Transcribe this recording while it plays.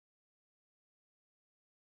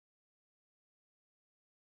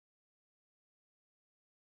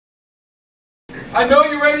I know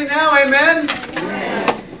you're ready now, amen?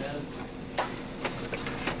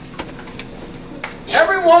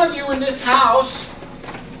 Every one of you in this house,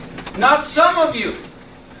 not some of you,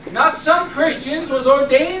 not some Christians, was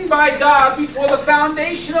ordained by God before the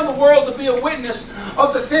foundation of the world to be a witness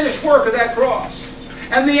of the finished work of that cross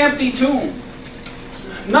and the empty tomb.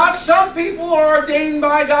 Not some people are ordained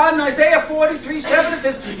by God. In Isaiah 43:7 it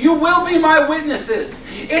says, you will be my witnesses.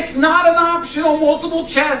 It's not an optional multiple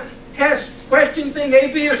test question thing,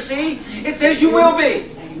 A, B, or C. It says you will be.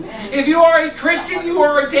 If you are a Christian, you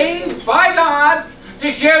are ordained by God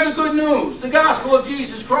to share the good news, the gospel of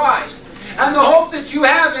Jesus Christ, and the hope that you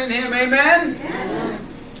have in Him. Amen?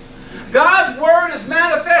 God's Word is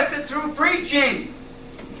manifested through preaching.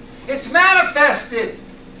 It's manifested.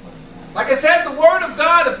 Like I said, the Word of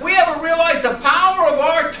God, if we ever realize the power of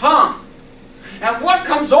our tongue and what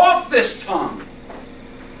comes off this tongue,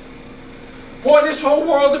 boy, this whole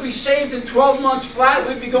world to be saved in 12 months flat,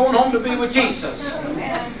 we'd be going home to be with Jesus.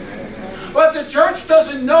 But the church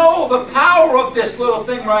doesn't know the power of this little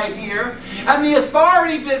thing right here and the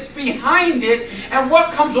authority that's behind it and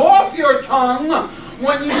what comes off your tongue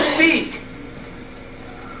when you speak.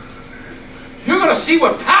 You're going to see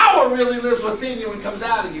what power really lives within you and comes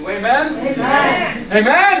out of you. Amen? Amen.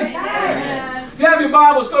 Amen? Amen. If you have your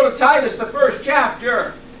Bibles, go to Titus, the 1st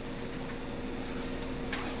chapter.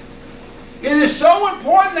 It is so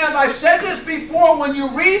important that, I've said this before, when you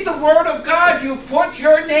read the Word of God, you put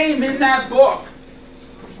your name in that book.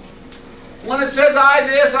 When it says, I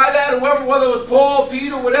this, I that, whoever, whether it was Paul,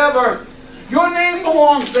 Peter, whatever, your name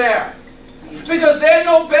belongs there. Because they're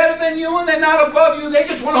no better than you and they're not above you. They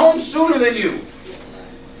just went home sooner than you.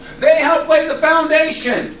 They helped lay the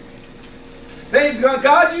foundation.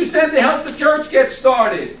 God used them to help the church get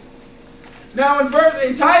started. Now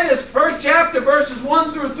in Titus, 1st chapter, verses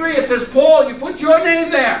 1 through 3, it says, Paul, you put your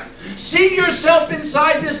name there. See yourself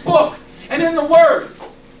inside this book and in the Word.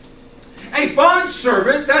 A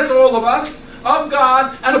bondservant, that's all of us, of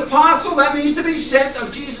God, an apostle, that means to be sent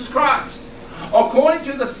of Jesus Christ. According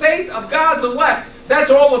to the faith of God's elect,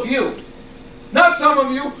 that's all of you. Not some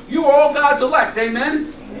of you, you are all God's elect,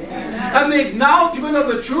 amen? And the acknowledgement of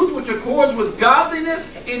the truth which accords with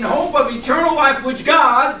godliness in hope of eternal life, which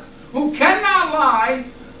God, who cannot lie,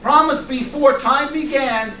 promised before time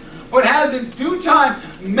began, but has in due time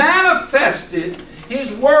manifested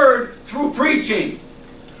His Word through preaching,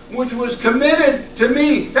 which was committed to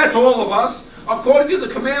me, that's all of us, according to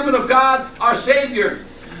the commandment of God, our Savior.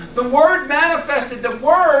 The Word manifested, the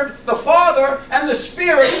Word, the Father, and the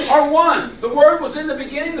Spirit are one. The Word was in the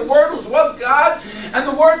beginning, the Word was with God, and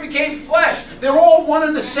the Word became flesh. They're all one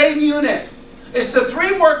in the same unit. It's the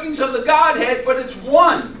three workings of the Godhead, but it's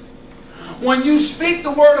one. When you speak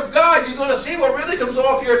the Word of God, you're going to see what really comes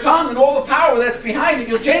off your tongue and all the power that's behind it.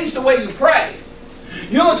 You'll change the way you pray.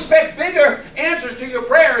 You'll expect bigger answers to your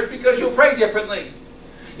prayers because you'll pray differently.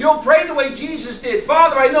 You'll pray the way Jesus did.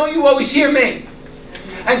 Father, I know you always hear me.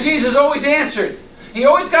 And Jesus always answered. He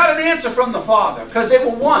always got an answer from the Father because they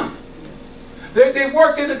were one. They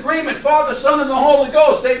worked in agreement. Father, Son, and the Holy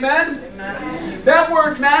Ghost. Amen? Amen. That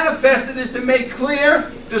word manifested is to make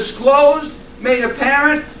clear, disclosed, made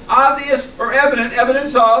apparent, obvious, or evident,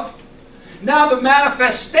 evidence of. Now the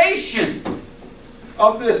manifestation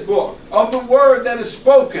of this book, of the Word that is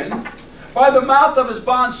spoken by the mouth of His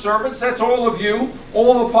bondservants, that's all of you,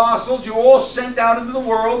 all apostles, you're all sent out into the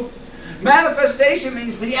world. Manifestation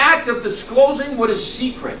means the act of disclosing what is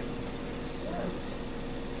secret.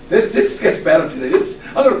 This gets better today.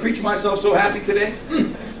 I'm going to preach myself so happy today.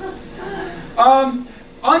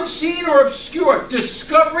 Unseen or obscure,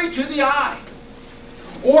 discovery to the eye,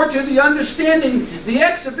 or to the understanding, the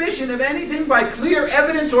exhibition of anything by clear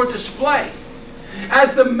evidence or display,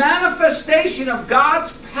 as the manifestation of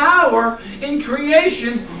God's power in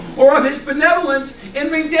creation or of His benevolence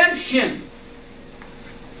in redemption.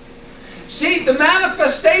 See, the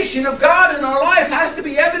manifestation of God in our life has to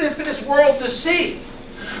be evident for this world to see.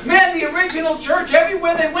 Man, the original church,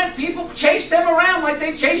 everywhere they went, people chased them around like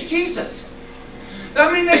they chased Jesus.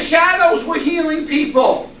 I mean, the shadows were healing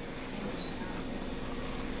people.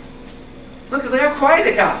 Look at how quiet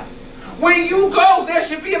it got. Where you go, there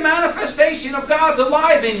should be a manifestation of God's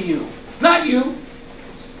alive in you, not you.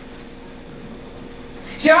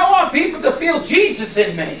 See, I want people to feel Jesus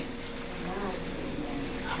in me.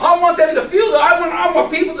 I want them to feel that. I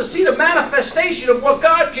want people to see the manifestation of what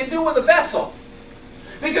God can do with a vessel.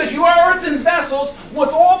 Because you are earthen vessels with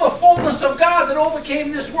all the fullness of God that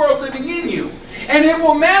overcame this world living in you. And it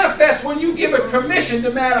will manifest when you give it permission to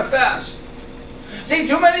manifest. See,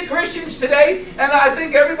 too many Christians today, and I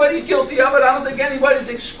think everybody's guilty of it. I don't think anybody's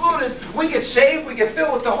excluded. We get saved, we get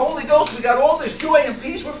filled with the Holy Ghost, we got all this joy and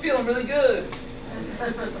peace, we're feeling really good.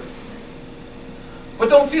 But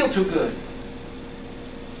don't feel too good.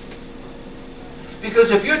 Because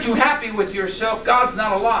if you're too happy with yourself, God's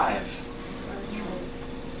not alive.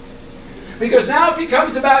 Because now it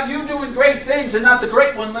becomes about you doing great things and not the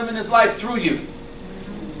great one living his life through you.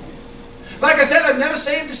 Like I said, I've never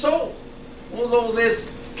saved a soul. Although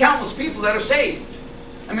there's countless people that are saved.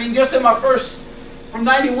 I mean, just in my first, from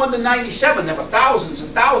 91 to 97, there were thousands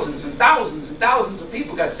and thousands and thousands and thousands of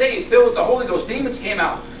people got saved, filled with the Holy Ghost. Demons came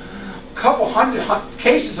out. A couple hundred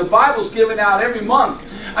cases of Bibles given out every month.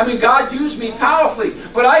 I mean, God used me powerfully,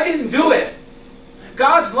 but I didn't do it.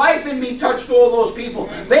 God's life in me touched all those people.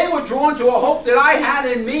 They were drawn to a hope that I had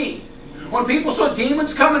in me. When people saw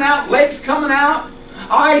demons coming out, legs coming out,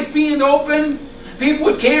 eyes being open, people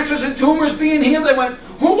with cancers and tumors being healed, they went,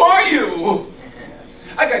 "Who are you?"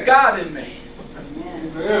 I got God in me.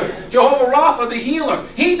 Amen. Jehovah Rapha, the healer,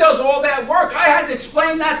 he does all that work. I had to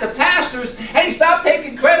explain that to pastors. Hey, stop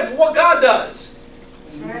taking credit for what God does.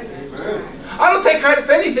 Amen. I don't take credit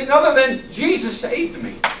for anything other than Jesus saved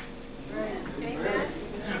me. Amen.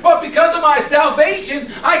 But because of my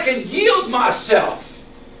salvation, I can yield myself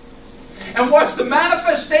and watch the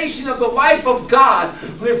manifestation of the life of God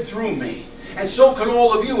live through me. And so can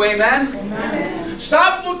all of you, amen? Amen?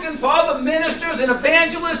 Stop looking for other ministers and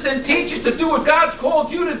evangelists and teachers to do what God's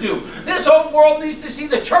called you to do. This whole world needs to see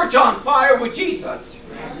the church on fire with Jesus.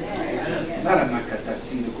 Amen.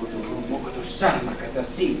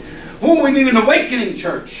 Oh, we need an awakening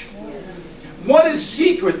church. What is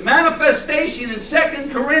secret? Manifestation in 2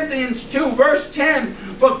 Corinthians 2, verse 10.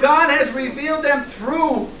 But God has revealed them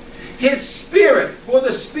through His Spirit. For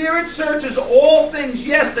the Spirit searches all things,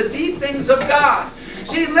 yes, the deep things of God.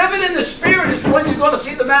 See, living in the Spirit is when you're going to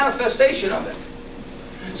see the manifestation of it.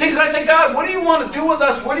 See, because I say, God, what do you want to do with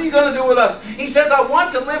us? What are you going to do with us? He says, I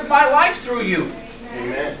want to live my life through you.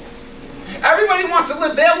 Amen. Everybody wants to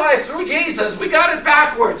live their life through Jesus. We got it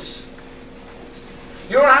backwards.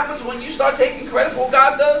 You know what happens when you start taking credit for what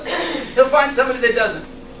God does? He'll find somebody that doesn't.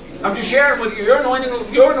 I'm just sharing with you. Your anointing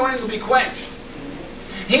will be quenched.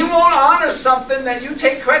 He won't honor something that you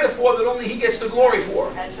take credit for that only He gets the glory for.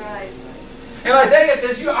 That's right. In Isaiah it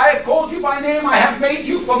says, I have called you by name, I have made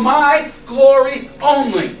you for my glory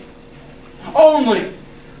only. Only.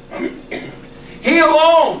 He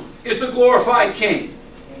alone is the glorified King.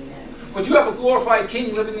 Amen. But you have a glorified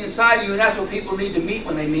King living inside of you, and that's what people need to meet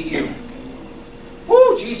when they meet you.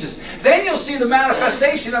 Woo, Jesus. Then you'll see the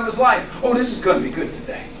manifestation of His life. Oh, this is going to be good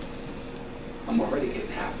today. I'm already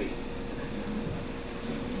getting happy.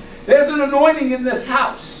 There's an anointing in this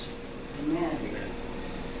house. Amen.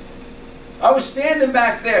 I was standing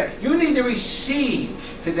back there. You need to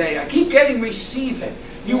receive today. I keep getting receive it.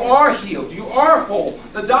 You are healed. You are whole.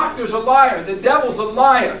 The doctor's a liar. The devil's a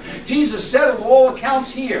liar. Jesus settled all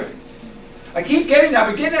accounts here. I keep getting that. I've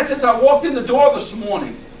been getting that since I walked in the door this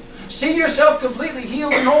morning. See yourself completely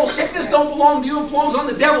healed and whole. Sickness don't belong to you. It belongs on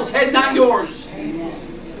the devil's head, not yours. Amen.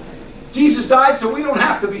 Jesus died so we don't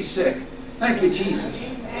have to be sick. Thank you,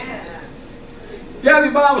 Jesus. If you have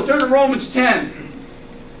your Bibles, turn to Romans 10.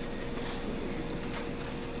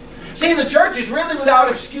 See, the church is really without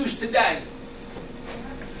excuse today.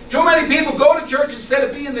 Too many people go to church instead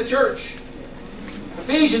of being the church.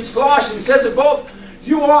 Ephesians, Colossians says it both.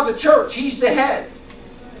 You are the church. He's the head.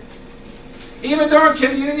 Even during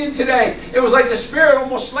communion today, it was like the Spirit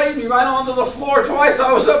almost slayed me right onto the floor twice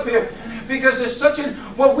I was up here. Because there's such a...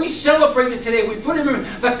 What we celebrated today, we put Him in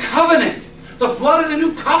the covenant. The blood of the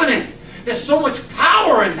new covenant. There's so much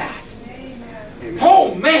power in that. Amen.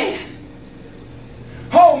 Oh, man.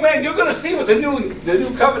 Oh, man, you're going to see what the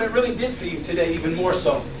new covenant really did for you today, even more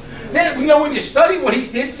so. Then, you know, when you study what He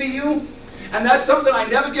did for you, and that's something I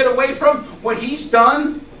never get away from, what He's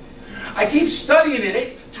done, I keep studying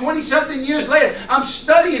it. 20-something years later, I'm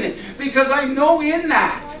studying it because I know in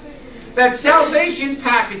that salvation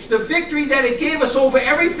package, the victory that it gave us over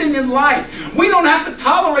everything in life. We don't have to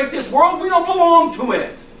tolerate this world. We don't belong to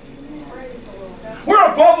it. We're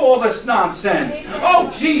above all this nonsense. Oh,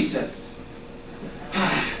 Jesus.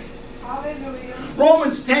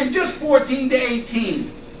 Romans 10, just 14 to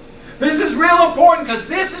 18. This is real important because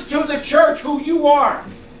this is to the church who you are.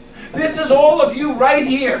 This is all of you right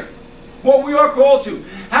here. What we are called to.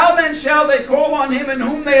 How then shall they call on Him in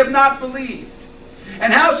whom they have not believed?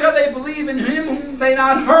 And how shall they believe in Him whom they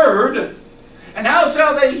not heard? And how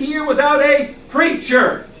shall they hear without a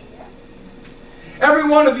preacher? Every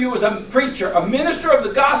one of you is a preacher, a minister of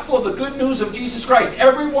the gospel of the good news of Jesus Christ.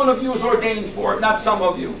 Every one of you is ordained for it, not some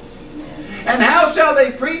of you. And how shall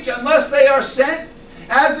they preach unless they are sent?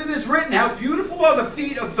 As it is written, how beautiful are the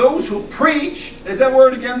feet of those who preach, there's that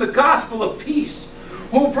word again, the gospel of peace,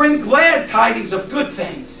 who bring glad tidings of good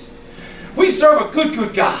things. We serve a good,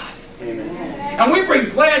 good God. Amen. And we bring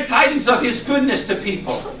glad tidings of His goodness to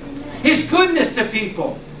people. His goodness to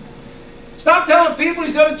people. Stop telling people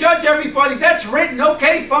He's going to judge everybody. That's written.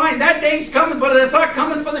 Okay, fine. That day's coming, but it's not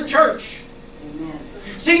coming for the church. Amen.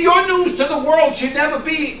 See, your news to the world should never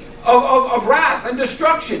be of wrath and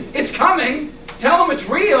destruction. It's coming. Tell them it's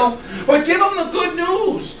real, but give them the good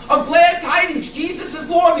news of glad tidings. Jesus is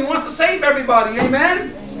Lord and He wants to save everybody.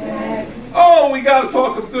 Amen? Amen. Oh, we got to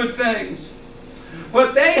talk of good things.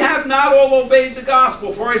 But they have not all obeyed the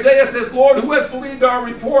gospel. For Isaiah says, Lord, who has believed our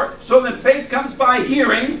report? So then faith comes by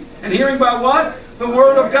hearing, and hearing by what? The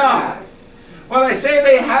word of God. When I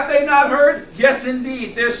say have they not heard? Yes,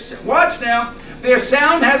 indeed. Watch now. Their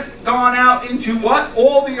sound has gone out into what?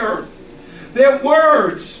 All the earth. Their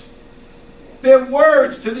words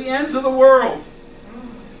to the ends of the world.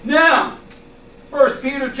 Now, 1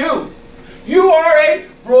 Peter 2. You are a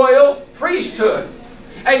royal priesthood.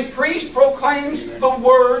 A priest proclaims the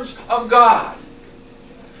words of God.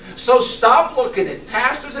 So stop looking at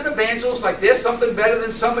pastors and evangelists like they're something better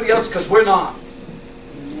than somebody else, because we're not.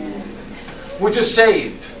 We're just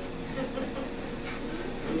saved.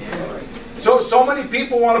 So many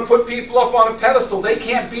people want to put people up on a pedestal. They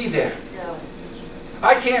can't be there. No.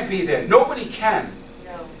 I can't be there. Nobody can.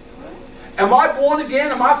 No. Am I born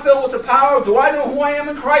again? Am I filled with the power? Do I know who I am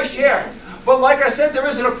in Christ? Yeah. But like I said, there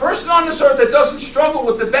isn't a person on this earth that doesn't struggle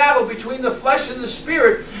with the battle between the flesh and the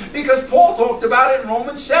spirit, because Paul talked about it in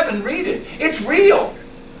Romans 7. Read it. It's real.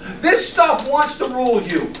 This stuff wants to rule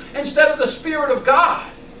you instead of the Spirit of God.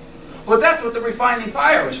 But that's what the refining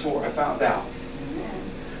fire is for, I found out.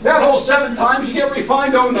 That whole 7 times you get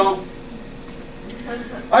refined, oh no.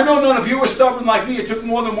 I know none of you were stubborn like me. It took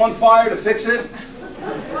more than one fire to fix it.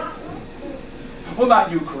 Well, not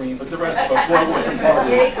you, Kareem, but the rest of us.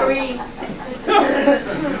 Yay, Kareem.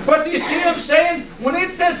 But do you see what I'm saying? When it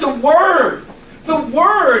says the word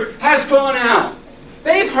has gone out.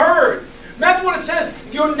 They've heard. Remember what it says?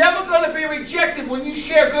 You're never going to be rejected when you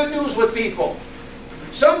share good news with people.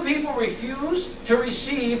 Some people refuse to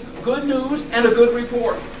receive good news and a good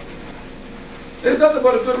report. There's nothing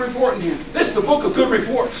but a good report in here. This is the book of good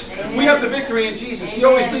reports. We have the victory in Jesus. He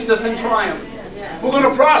always leads us in triumph. We're going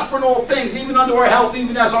to prosper in all things, even unto our health,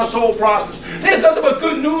 even as our soul prospers. There's nothing but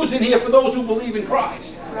good news in here for those who believe in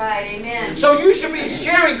Christ. Right, amen. So you should be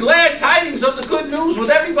sharing glad tidings of the good news with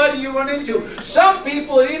everybody you run into. Some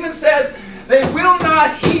people, it even says, they will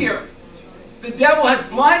not hear. The devil has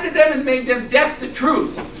blinded them and made them deaf to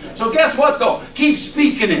truth. So guess what though? Keep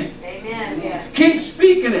speaking it. Amen. Yes. Keep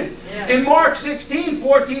speaking it. Yes. In Mark 16,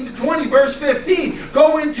 14 to 20, verse 15,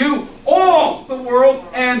 go into all the world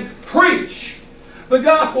and preach the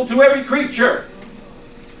gospel to every creature.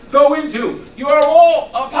 Go into. You are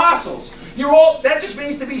all apostles. You're all, that just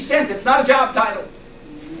means to be sent. It's not a job title.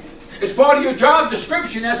 It's part of your job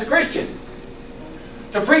description as a Christian.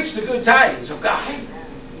 To preach the good tidings of God.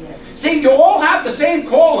 See, you all have the same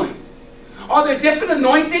calling. Are there different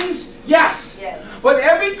anointings? Yes. Yes. But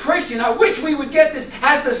every Christian, I wish we would get this,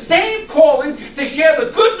 has the same calling to share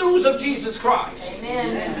the good news of Jesus Christ. Amen.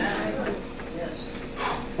 Amen. Yes.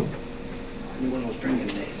 One of those drinking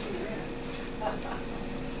days.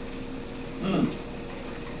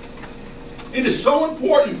 It is so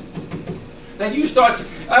important that you start.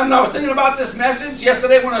 I was thinking about this message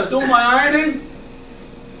yesterday when I was doing my ironing.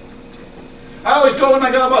 I always go and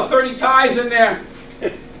I got about 30 ties in there.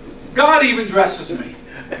 God even dresses me.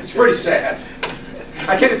 It's pretty sad.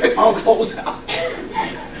 I can't even pick my own clothes out.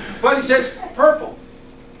 But he says, purple.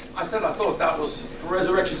 I said, I thought that was for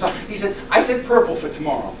Resurrection Sunday. He said, I said purple for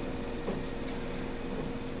tomorrow.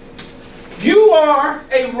 You are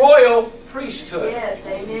a royal priesthood. Yes,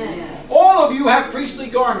 amen. All of you have priestly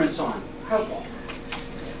garments on. Purple.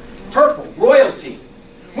 Purple. Royalty.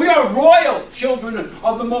 We are royal children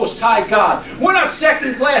of the Most High God. We're not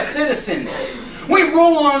second-class citizens. We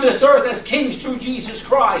rule on this earth as kings through Jesus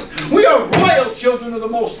Christ. We are royal children of the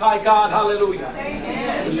Most High God. Hallelujah.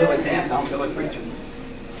 Amen. I feel like dancing. I don't feel like preaching.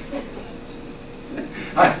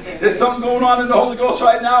 There's something going on in the Holy Ghost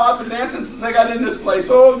right now. I've been dancing since I got in this place.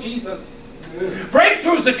 Oh, Jesus.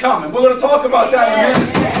 Breakthroughs are coming. We're going to talk about that in a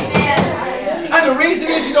minute. Amen. And the reason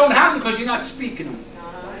is you don't have them because you're not speaking them.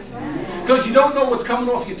 Because you don't know what's coming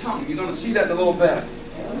off your tongue. You're going to see that in a little bit.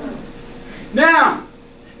 Now,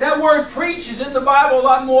 that word preach is in the Bible a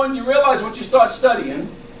lot more than you realize once you start studying.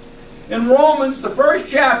 In Romans, the 1st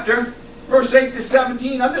chapter, verse 8 to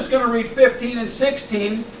 17. I'm just going to read 15 and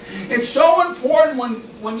 16. It's so important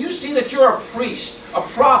when you see that you're a priest, a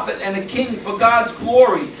prophet, and a king for God's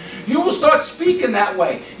glory. You will start speaking that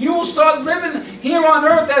way. You will start living here on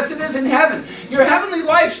earth as it is in heaven. Your heavenly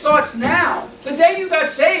life starts now. The day you got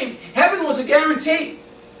saved, heaven was a guarantee.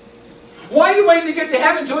 Why are you waiting to get to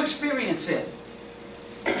heaven to experience it?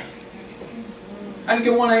 I didn't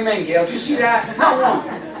get one amen, Gail. Do you see that? Not one.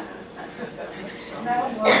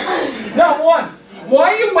 Not one.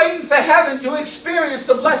 Why are you waiting for heaven to experience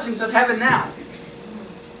the blessings of heaven now?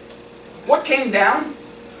 What came down?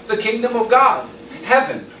 The kingdom of God.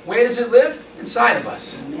 Heaven. Where does it live? Inside of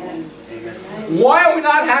us. Amen. Why are we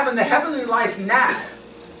not having the heavenly life now?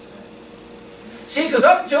 See, because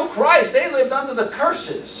up until Christ, they lived under the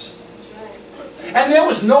curses. And there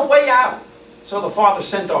was no way out. So the Father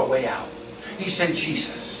sent our way out. He sent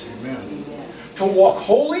Jesus. Amen. To walk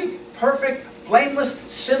holy, perfect, blameless,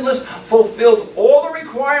 sinless, fulfilled all the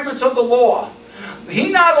requirements of the law.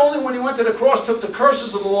 He not only, when he went to the cross, took the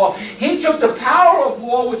curses of the law, he took the power of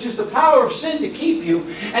law, which is the power of sin to keep you,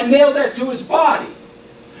 and nailed that to his body.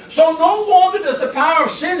 So no longer does the power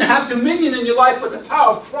of sin have dominion in your life, but the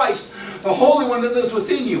power of Christ, the Holy One that lives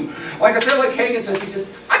within you. Like I said, like Hagen says, he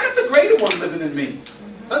says, I got the greater one living in me.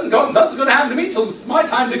 Nothing's going to happen to me till it's my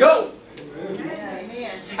time to go.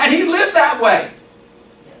 Amen. And he lived that way.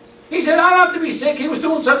 He said, I don't have to be sick. He was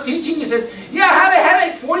doing some teaching. He said, yeah, I had a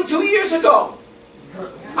headache 42 years ago.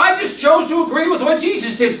 I just chose to agree with what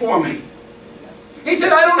Jesus did for me. He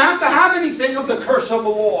said, I don't have to have anything of the curse of the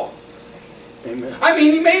law. Amen. I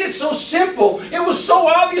mean, he made it so simple. It was so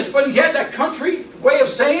obvious, but he had that country way of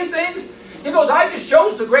saying things. He goes, I just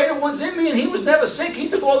chose the greater ones in me, and he was never sick. He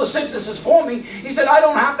took all the sicknesses for me. He said, I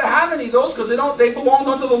don't have to have any of those because they belonged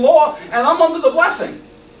under the law, and I'm under the blessing.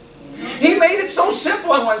 He made it so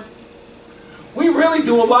simple. I went, we really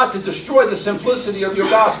do a lot to destroy the simplicity of your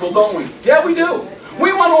gospel, don't we? Yeah, we do.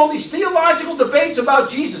 We want all these theological debates about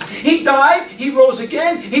Jesus. He died, he rose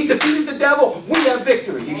again, he defeated the devil. We have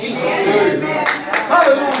victory in Jesus' name.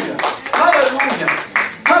 Hallelujah. Hallelujah.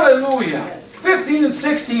 Hallelujah. 15 and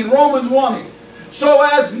 16, Romans 1. So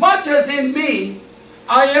as much as in me,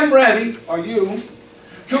 I am ready, are you,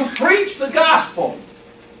 to preach the gospel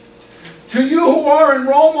to you who are in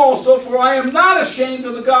Rome also, for I am not ashamed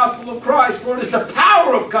of the gospel of Christ, for it is the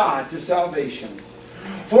power of God to salvation.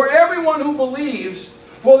 For everyone who believes,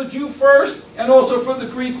 for the Jew first, and also for the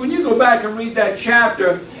Greek. When you go back and read that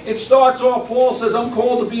chapter, it starts off, Paul says, I'm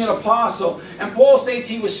called to be an apostle. And Paul states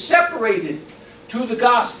he was separated to the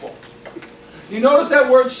gospel. You notice that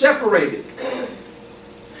word separated.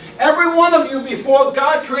 Every one of you, before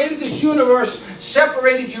God created this universe,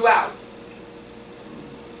 separated you out.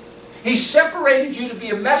 He separated you to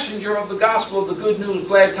be a messenger of the gospel of the good news,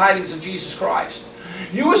 glad tidings of Jesus Christ.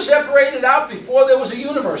 You were separated out before there was a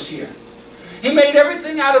universe here. He made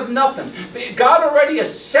everything out of nothing. God already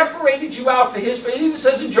has separated you out for His. It even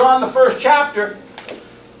says in John, the 1st chapter,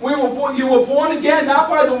 you were born again, not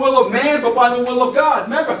by the will of man, but by the will of God.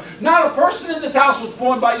 Remember, not a person in this house was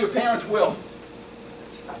born by your parents' will.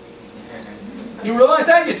 You realize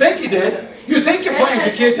that? You think you did. You think you planned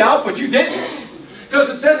your kids out, but you didn't. Because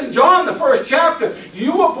it says in John, the 1st chapter,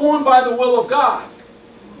 you were born by the will of God.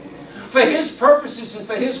 For His purposes and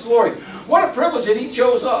for His glory. What a privilege that He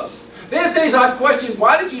chose us. There's days I've questioned,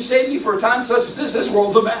 why did you save me for a time such as this? This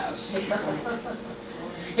world's a mess.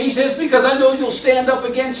 He says, because I know you'll stand up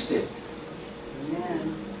against it.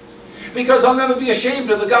 Because I'll never be ashamed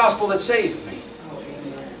of the gospel that saved me.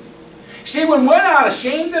 See, when we're not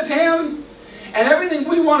ashamed of Him, and everything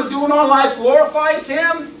we want to do in our life glorifies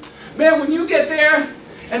Him, man, when you get there,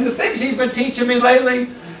 and the things He's been teaching me lately,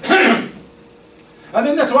 I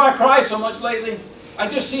think that's why I cry so much lately. I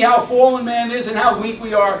just see how fallen man is and how weak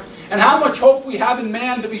we are, and how much hope we have in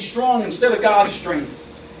man to be strong instead of God's strength.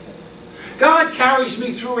 God carries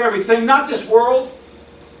me through everything, not this world,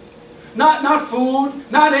 not food,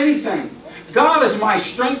 not anything. God is my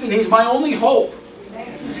strength and He's my only hope.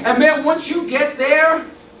 And man, once you get there,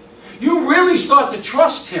 you really start to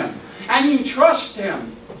trust Him, and you trust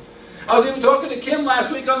Him. I was even talking to Kim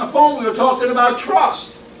last week on the phone. We were talking about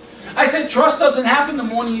trust. I said, trust doesn't happen the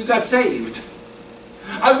morning you got saved.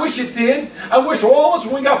 I wish it did. I wish all of us,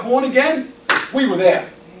 when we got born again, we were there.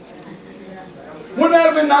 Wouldn't that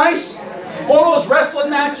have been nice? All those wrestling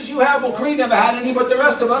matches you have, well, Creed never had any, but the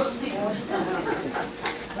rest of us.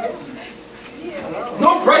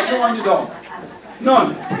 No pressure on you, though.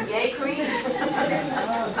 None. Yay, Creed.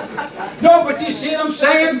 No, but do you see what I'm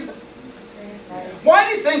saying? Why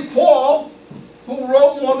do you think Paul, who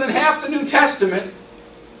wrote more than half the New Testament,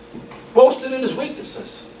 boasted in his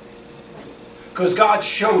weaknesses? Because God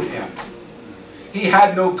showed him he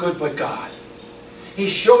had no good but God. He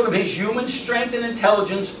showed him his human strength and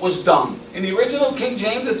intelligence was dung. In the original King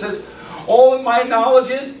James it says, all of my knowledge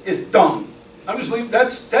is dung. I'm just leaving,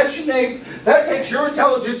 that's your name. That takes your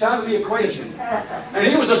intelligence out of the equation. And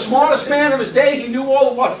he was the smartest man of his day. He knew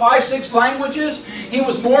all of, what, 5, 6 languages. He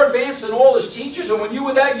was more advanced than all his teachers. And when you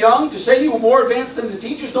were that young, to say you were more advanced than the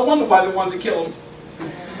teachers, no wonder why they wanted to kill him.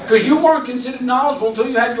 Because you weren't considered knowledgeable until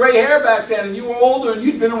you had gray hair back then, and you were older, and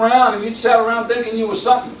you'd been around, and you'd sat around thinking you were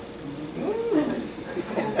something.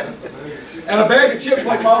 And a bag of chips,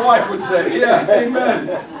 like my wife would say. Yeah,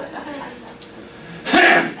 amen.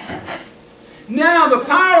 Now, the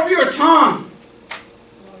power of your tongue.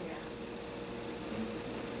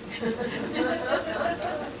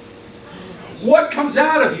 What comes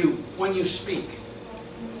out of you when you speak?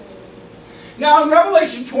 Now, in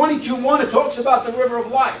Revelation 22:1, it talks about the river of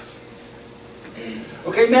life.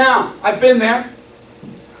 Okay, now, I've been there.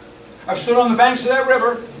 I've stood on the banks of that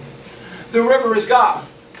river. The river is God.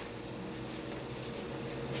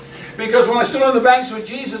 Because when I stood on the banks with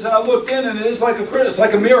Jesus and I looked in, and it's like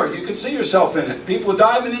a mirror. You can see yourself in it. People are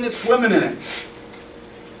diving in it, swimming in it.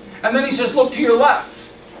 And then he says, look to your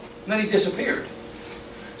left. And then he disappeared.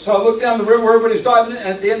 So I looked down the river, everybody's diving in, and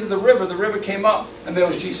at the end of the river came up, and there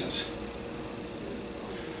was Jesus.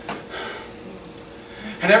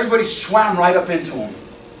 And everybody swam right up into him.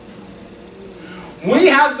 We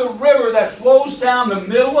have the river that flows down the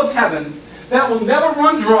middle of heaven that will never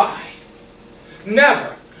run dry.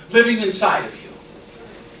 Never. Living inside of you.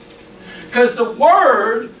 Because the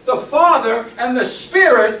Word, the Father, and the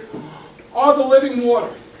Spirit are the living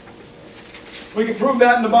water. We can prove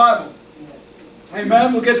that in the Bible.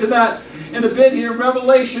 Amen. We'll get to that in a bit here.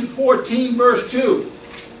 Revelation 14, verse 2.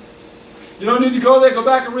 You don't need to go there. Go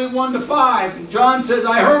back and read 1 to 5. John says,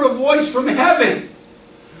 I heard a voice from heaven.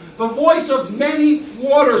 The voice of many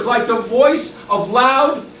waters, like the voice of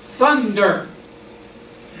loud thunder.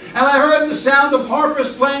 And I heard the sound of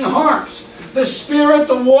harpists playing harps. The Spirit,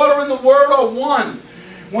 the water, and the Word are one.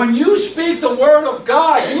 When you speak the Word of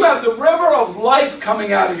God, you have the river of life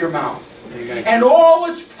coming out of your mouth. Amen. And all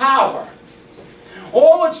its power,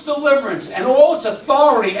 all its deliverance, and all its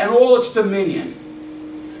authority, and all its dominion.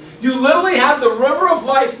 You literally have the river of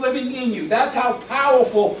life living in you. That's how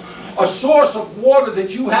powerful a source of water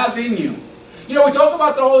that you have in you. You know, we talk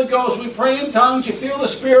about the Holy Ghost, we pray in tongues, you feel the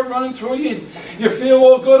Spirit running through you, you feel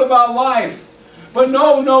all good about life. But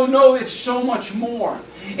no, it's so much more.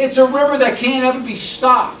 It's a river that can't ever be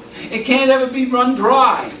stopped. It can't ever be run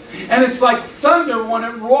dry. And it's like thunder when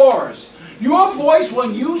it roars. Your voice,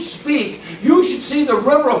 when you speak, you should see the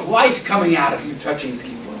river of life coming out of you, touching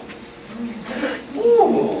people.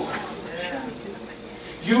 Ooh.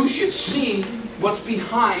 You should see what's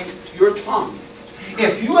behind your tongue.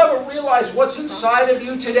 If you ever realize what's inside of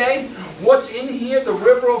you today, what's in here, the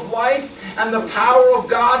river of life, and the power of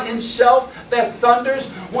God Himself that thunders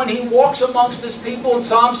when He walks amongst His people in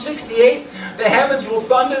Psalm 68, the heavens will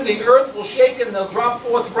thunder, the earth will shake, and they'll drop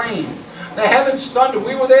forth rain. The heavens thunder.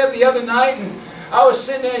 We were there the other night, and I was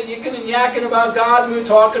sitting there yicking and yakking about God, and we were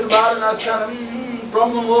talking about it, and I was kind of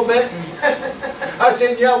grumbling a little bit. I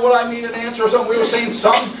said, yeah, well, I need an answer or something. We were saying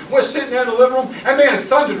something. We're sitting there in the living room, and man, it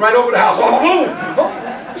thundered right over the house.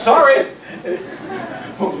 Oh, sorry.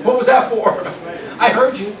 What was that for? I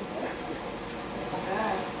heard you.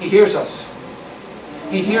 He hears us.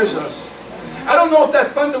 He hears us. I don't know if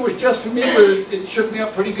that thunder was just for me, but it shook me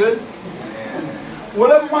up pretty good.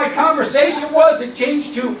 Whatever my conversation was, it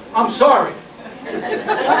changed to, I'm sorry.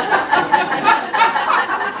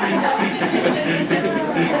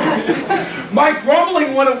 My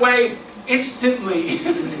grumbling went away instantly.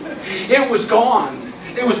 It was gone.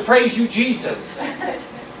 It was praise you, Jesus.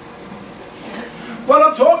 But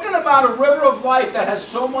I'm talking about a river of life that has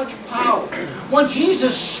so much power. When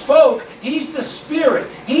Jesus spoke, He's the Spirit.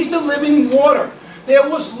 He's the living water. There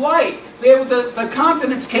was light. The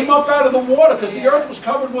continents came up out of the water because the earth was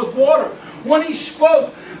covered with water. When He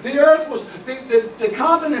spoke, the earth was, the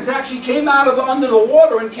continents actually came out of under the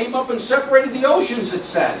water and came up and separated the oceans, it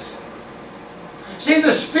says. See,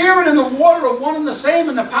 the Spirit and the water are one and the same,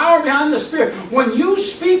 and the power behind the Spirit. When you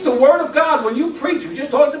speak the Word of God, when you preach, we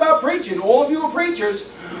just talked about preaching, all of you are preachers,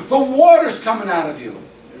 the water's coming out of you.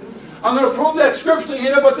 I'm going to prove that scripturally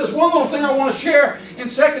here, but there's one little thing I want to share in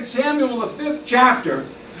 2 Samuel, the 5th chapter.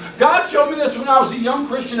 God showed me this when I was a young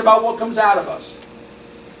Christian about what comes out of us.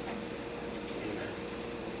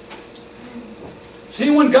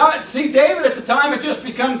 See, David at the time had just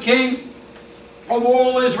become king over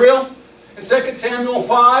all Israel. In 2 Samuel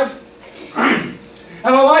 5. And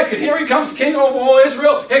I like it. Here he comes, king over all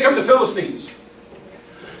Israel. Here come the Philistines.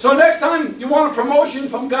 So next time you want a promotion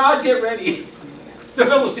from God, get ready. The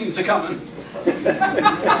Philistines are coming.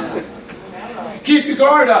 Keep your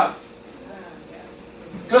guard up.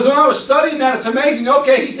 Because when I was studying that, it's amazing.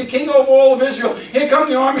 Okay, he's the king over all of Israel. Here come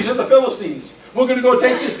the armies of the Philistines. We're going to go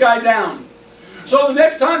take this guy down. So the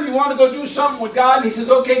next time you want to go do something with God, and he says,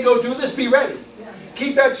 okay, go do this, be ready.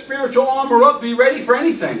 Keep that spiritual armor up, be ready for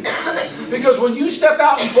anything. Because when you step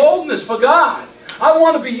out in boldness for God, I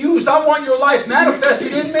want to be used, I want your life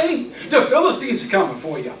manifested in me. The Philistines are coming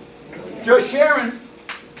for you. Just sharing.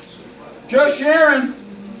 Just sharing.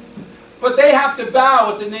 But they have to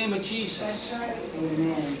bow at the name of Jesus.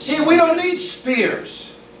 See, we don't need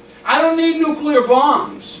spears. I don't need nuclear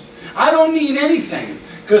bombs. I don't need anything.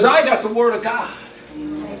 Because I got the Word of God.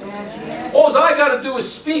 All I got to do is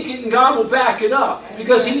speak it and God will back it up.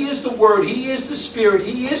 Because He is the Word. He is the Spirit.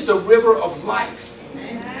 He is the river of life.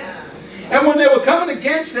 And when they were coming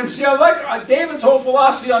against him, see, I like David's whole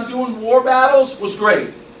philosophy on doing war battles was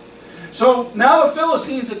great. So now the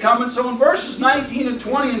Philistines are coming. So in verses 19 and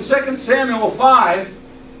 20 in 2 Samuel 5,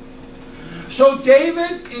 so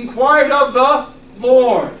David inquired of the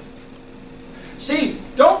Lord. See,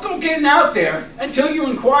 don't go getting out there until you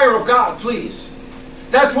inquire of God, please.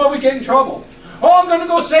 That's where we get in trouble. Oh, I'm going to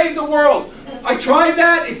go save the world. I tried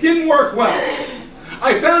that. It didn't work well.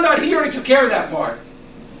 I found out He already took care of that part.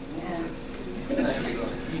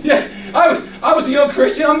 Yeah, I was a young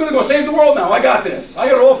Christian. I'm going to go save the world now. I got this. I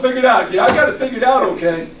got it all figured out. Yeah, I got it figured out,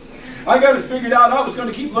 okay. I got it figured out. I was going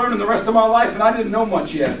to keep learning the rest of my life, and I didn't know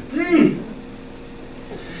much yet.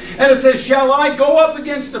 And it says, shall I go up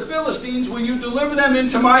against the Philistines? Will you deliver them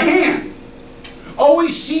into my hand?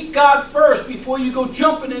 Always seek God first before you go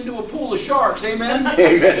jumping into a pool of sharks. Amen?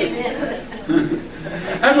 Amen.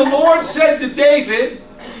 And the Lord said to David,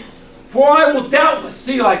 for I will doubtless,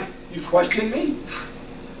 see, like, you question me?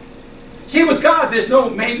 See, with God, there's no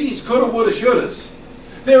maybes, coulda, woulda, shouldas.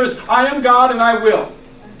 There is, I am God and I will.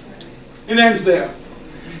 It ends there.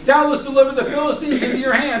 Doubtless deliver the Philistines into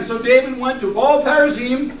your hand. So David went to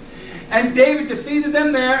Baal-perazim, and David defeated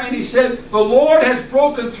them there, and he said, the Lord has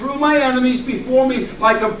broken through my enemies before me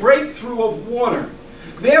like a breakthrough of water.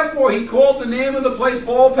 Therefore he called the name of the place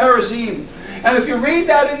Baal-perazim. And if you read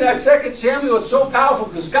that in that 2 Samuel, it's so powerful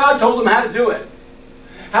because God told him how to do it.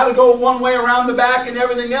 How to go one way around the back and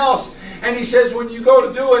everything else. And he says, when you go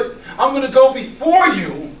to do it, I'm going to go before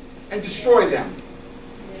you and destroy them.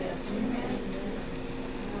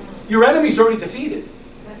 Your enemy's already defeated.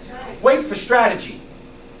 Wait for strategy.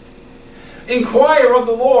 Inquire of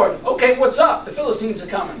the Lord. Okay, what's up? The Philistines are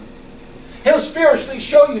coming. He'll spiritually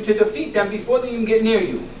show you to defeat them before they even get near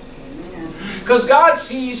you. Because God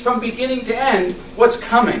sees from beginning to end what's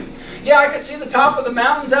coming. Yeah, I can see the top of the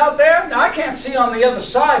mountains out there. Now, I can't see on the other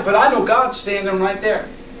side, but I know God's standing right there.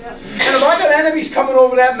 Yep. And if I got enemies coming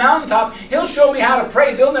over that mountaintop, He'll show me how to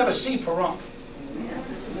pray. They'll never see Pahrump.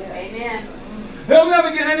 Amen. They'll never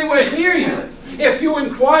get anywhere near you if you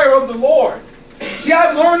inquire of the Lord. See,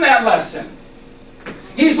 I've learned that lesson.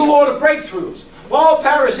 He's the Lord of breakthroughs.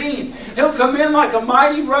 Baal-perazim. He'll come in like a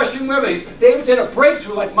mighty rushing river. David's had a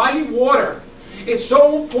breakthrough like mighty water. It's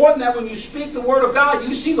so important that when you speak the Word of God,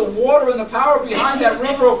 you see the water and the power behind that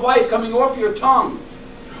river of life coming off your tongue.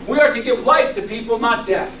 We are to give life to people, not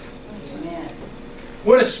death. Amen.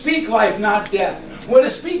 We're to speak life, not death. We're to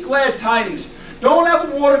speak glad tidings. Don't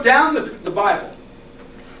ever water down the Bible.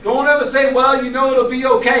 Don't ever say, well, you know it'll be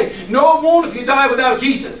okay. No, it won't if you die without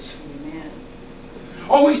Jesus. Amen.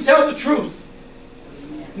 Always tell the truth.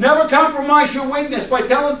 Amen. Never compromise your witness by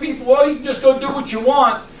telling people, well, you can just go do what you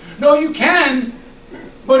want. No, you can,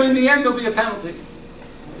 but in the end there'll be a penalty.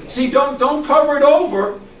 See, don't cover it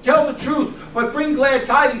over. Tell the truth, but bring glad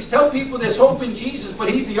tidings. Tell people there's hope in Jesus, but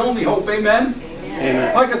He's the only hope. Amen?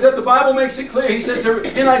 Amen. Like I said, the Bible makes it clear. He says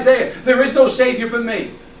in Isaiah, there is no Savior but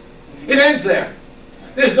me. It ends there.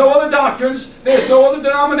 There's no other doctrines. There's no other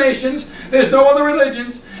denominations. There's no other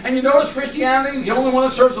religions. And you notice Christianity is the only one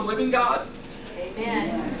that serves a living God.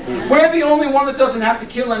 Amen. We're the only one that doesn't have to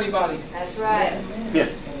kill anybody. That's right. Yeah.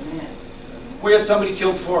 We had somebody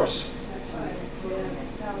killed for us.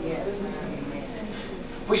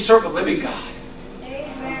 We serve a living God.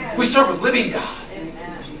 Amen. We serve a living God.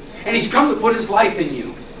 Amen. And He's come to put His life in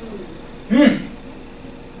you.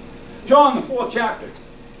 John, the 4th chapter.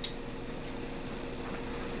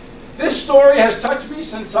 This story has touched me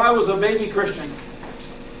since I was a baby Christian.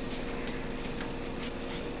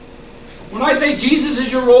 When I say Jesus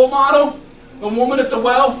is your role model, the woman at the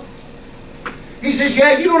well, He says,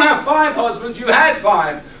 yeah, you don't have 5 husbands, you had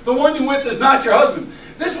 5. The one you're with is not your husband.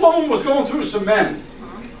 This woman was going through some men.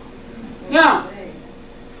 Now,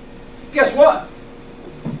 guess what?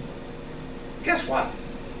 Guess what?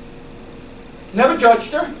 Never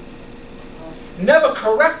judged her. never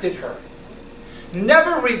corrected her,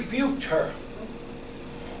 never rebuked her,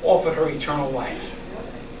 offered her eternal life.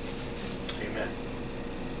 Amen.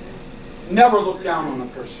 Never looked down on a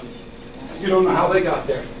person. You don't know how they got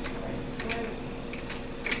there.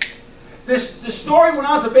 This story when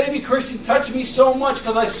I was a baby Christian touched me so much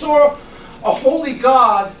because I saw a holy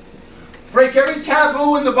God break every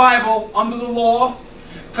taboo in the Bible under the law.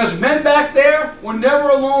 Because men back there were never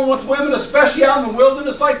alone with women, especially out in the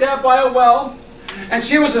wilderness like that by a well. And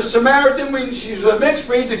she was a Samaritan. She was a mixed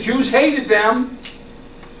breed. The Jews hated them.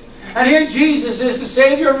 And here Jesus is the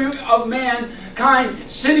Savior of mankind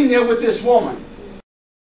sitting there with this woman.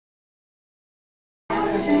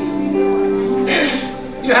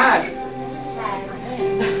 You had it.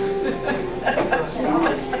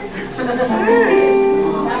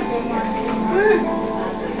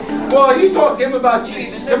 Well, you talk to him about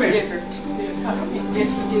Jesus. Come here.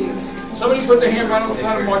 Yes, you do. Somebody put their hand right on the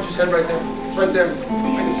side of Marge's head right there. It's right there. I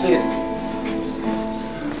can see it.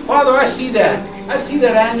 Father, I see that. I see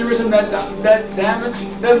that aneurysm, that damage,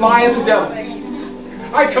 that lie of the devil.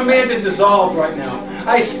 I command it dissolved right now.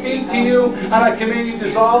 I speak to you and I command you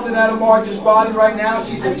dissolved in out of Marge's body right now.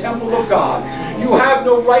 She's the temple of God. You have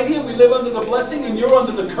no right here. We live under the blessing and you're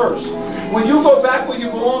under the curse. When you go back where you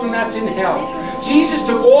belong, and that's in hell. Jesus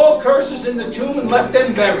took all curses in the tomb and left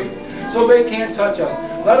them buried, so they can't touch us.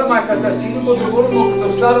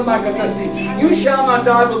 You shall not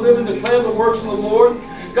die but live and declare the works of the Lord.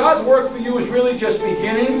 God's work for you is really just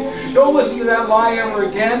beginning. Don't listen to that lie ever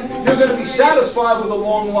again. You're going to be satisfied with a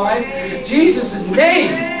long life. Jesus'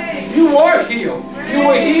 name, you are healed. You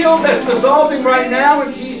are healed. That's dissolving right now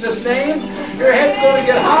in Jesus' name. Your head's going to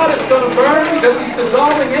get hot. It's going to burn because he's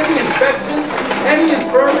dissolving any infection, any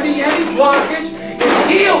infirmity, any blockage. It's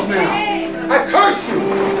healed now. I curse you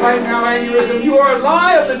right now, aneurysm. You are a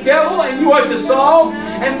lie of the devil and you are dissolved.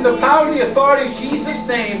 And in the power and the authority of Jesus'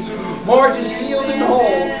 name, Marge is healed and whole.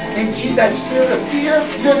 And that spirit of fear,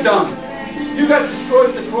 you're done. You got destroyed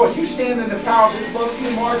at the cross. You stand in the power of his blood for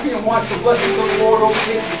you, Margie, and watch the blessings of the Lord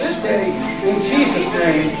overtake you this day. In Jesus'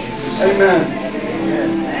 name, amen.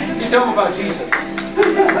 You tell him about Jesus.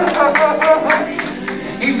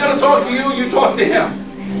 He's going to talk to you, you talk to him.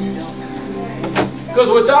 Because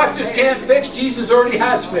what doctors can't fix, Jesus already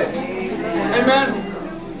has fixed. Amen.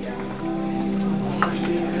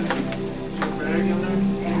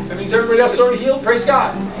 That means everybody else is already healed. Praise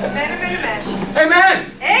God. Amen, amen, amen.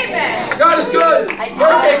 Amen. Amen. God is good.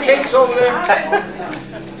 Birthday cake's over there.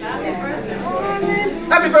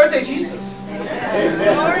 Happy birthday, Jesus.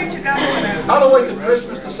 Glory to God. I don't wait till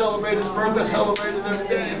Christmas to celebrate his birthday. I celebrate it every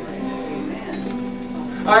day.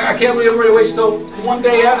 I can't believe everybody waits till one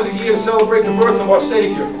day out of the year to celebrate the birth of our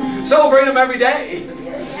Savior. Celebrate him every day.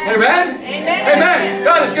 Amen? Amen. Amen.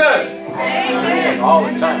 God is good. Amen. All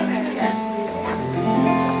the time. Okay.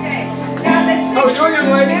 Now let's How are you doing, young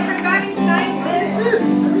lady? everybody signs this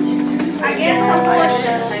against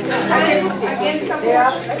abortion. Against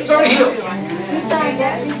abortion. It's already healed. He signed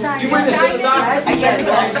it. He signed You it. witnessed it, the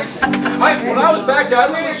doctor. When I was back there, I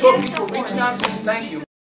literally saw people reach down and say thank you.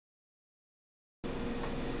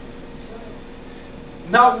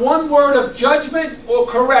 Not one word of judgment or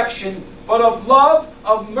correction, but of love,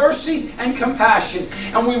 of mercy, and compassion.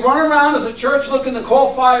 And we run around as a church looking to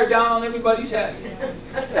call fire down on everybody's head.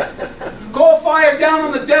 Call fire down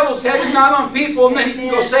on the devil's head and not on people, and then he can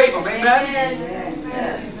go save them.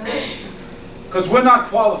 Amen? Because we're not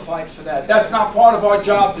qualified for that. That's not part of our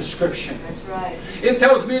job description. That's right. It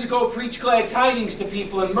tells me to go preach glad tidings to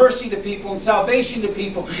people, and mercy to people, and salvation to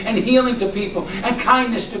people, and healing to people, and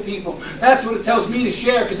kindness to people. That's what it tells me to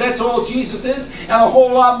share, because that's all Jesus is, and a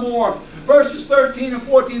whole lot more. Verses 13 and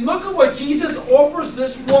 14, look at what Jesus offers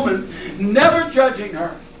this woman, never judging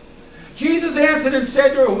her. Jesus answered and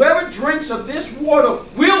said to her, whoever drinks of this water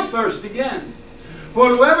will thirst again.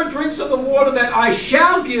 But whoever drinks of the water that I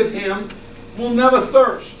shall give him will never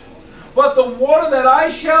thirst. But the water that I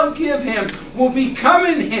shall give him will become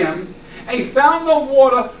in him a fountain of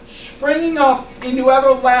water springing up into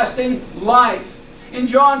everlasting life. In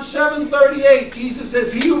John 7:38, Jesus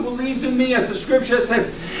says, he who believes in me, as the scripture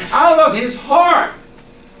said, out of his heart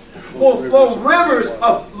will flow rivers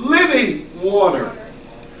of living water.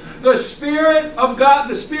 The Spirit of God,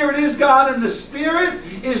 the Spirit is God, and the Spirit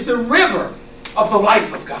is the river of the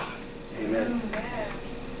life of God. Amen.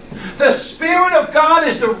 The Spirit of God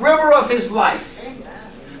is the river of his life.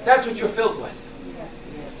 That's what you're filled with.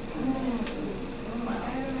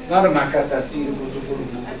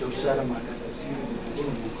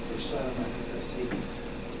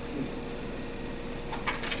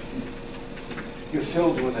 You're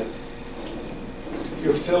filled with it.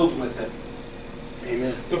 You're filled with it.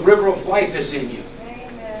 Amen. The river of life is in you.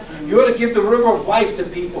 You ought to give the river of life to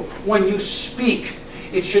people. When you speak,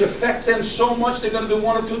 it should affect them so much they're going to do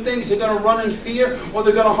one of two things. They're going to run in fear, or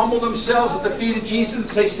they're going to humble themselves at the feet of Jesus and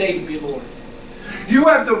say, "Save me, Lord." You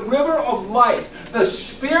have the river of life. The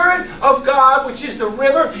Spirit of God, which is the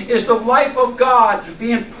river, is the life of God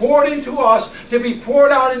being poured into us to be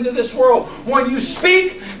poured out into this world. When you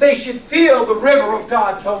speak, they should feel the river of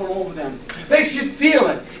God flowing over them. They should feel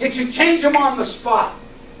it. It should change them on the spot.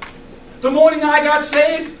 The morning I got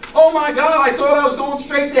saved, oh my God, I thought I was going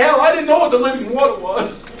straight to hell. I didn't know what the living water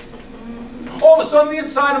was. All of a sudden, the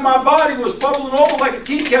inside of my body was bubbling over like a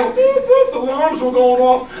tea kettle. Boop, boop, the alarms were going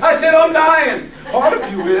off. I said, "I'm dying." Part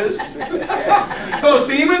of you is. Those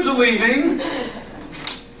demons are leaving.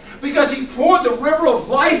 Because He poured the river of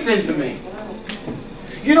life into me.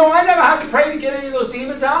 You know, I never had to pray to get any of those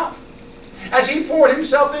demons out. As He poured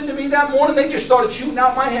Himself into me that morning, they just started shooting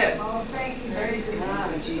out my head. Oh, thank you,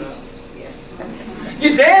 Jesus.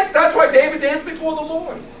 You dance. That's why David danced before the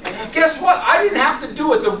Lord. Guess what? I didn't have to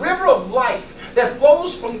do it. The river of life that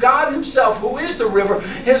flows from God Himself, who is the river,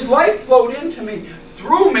 His life flowed into me,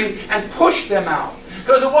 through me, and pushed them out.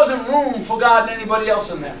 Because there wasn't room for God and anybody else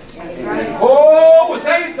in there. Oh, we're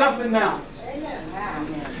saying something now.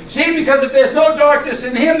 See, because if there's no darkness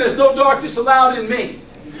in Him, there's no darkness allowed in me.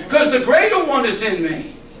 Because the greater one is in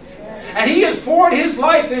me. And He has poured His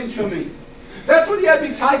life into me. That's what He had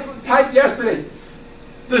me type yesterday.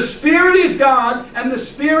 The Spirit is God, and the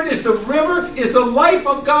Spirit is the river, is the life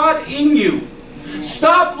of God in you.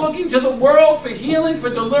 Stop looking to the world for healing, for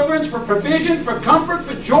deliverance, for provision, for comfort,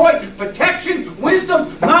 for joy, protection,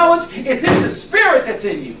 wisdom, knowledge. It's in the Spirit that's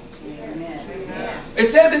in you.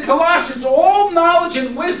 It says in Colossians, all knowledge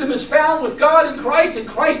and wisdom is found with God in Christ, and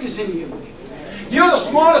Christ is in you. You're the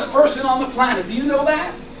smartest person on the planet. Do you know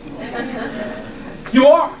that? You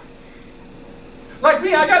are. Like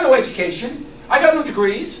me, I got no education. I got no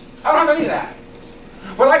degrees. I don't have any of that.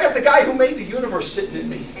 But I got the guy who made the universe sitting in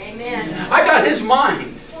me. Amen. I got His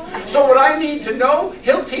mind. So what I need to know,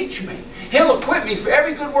 He'll teach me. He'll equip me for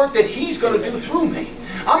every good work that He's going to do through me.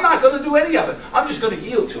 I'm not going to do any of it. I'm just going to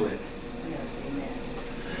yield to it.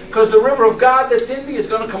 Because the river of God that's in me is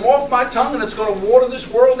going to come off my tongue, and it's going to water this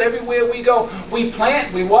world everywhere we go. We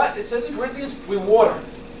plant, we what? It says in Corinthians, we water.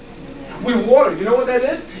 We water. You know what that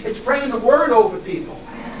is? It's praying the word over people.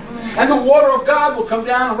 And the water of God will come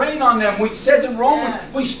down and rain on them. It says in Romans,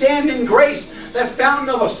 we stand in grace, that fountain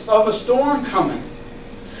of a storm coming.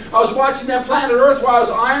 I was watching that Planet Earth while I was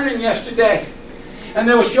ironing yesterday. And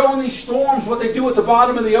they were showing these storms, what they do at the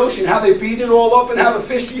bottom of the ocean, how they beat it all up and how the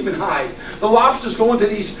fish even hide. The lobsters go into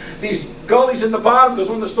these gullies in the bottom because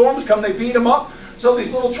when the storms come, they beat them up. So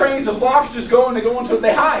these little trains of lobsters go and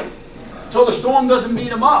they hide. So the storm doesn't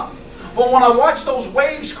beat them up. But when I watch those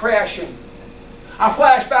waves crashing, I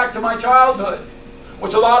flash back to my childhood,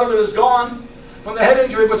 which a lot of it is gone from the head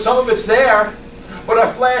injury, but some of it's there. But I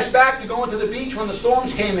flash back to going to the beach when the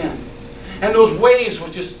storms came in. And those waves were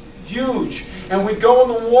just huge. And we'd go in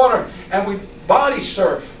the water and we'd body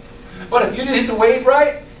surf. But if you didn't hit the wave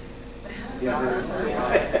right,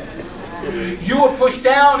 you were pushed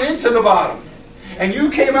down into the bottom. And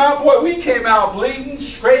you came out, boy, we came out bleeding,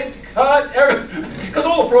 scraped, cut, everything. Because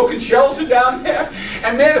all the broken shells are down there.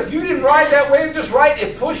 And man, if you didn't ride that wave just right,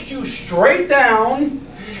 it pushed you straight down.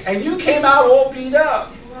 And you came out all beat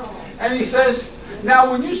up. And he says,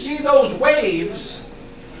 now when you see those waves,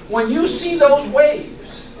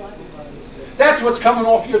 that's what's coming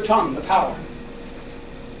off your tongue, the power.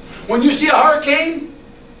 When you see a hurricane,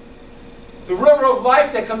 the river of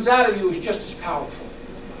life that comes out of you is just as powerful.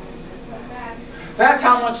 That's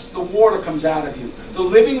how much the water comes out of you. The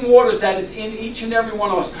living waters that is in each and every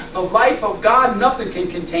one of us. The life of God, nothing can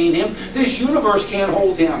contain Him. This universe can't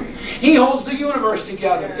hold Him. He holds the universe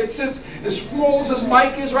together. It sits as small as this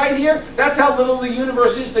mic is right here. That's how little the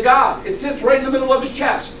universe is to God. It sits right in the middle of His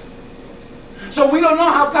chest. So we don't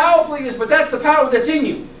know how powerful He is, but that's the power that's in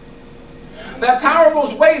you. That power of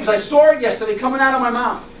those waves, I saw it yesterday coming out of my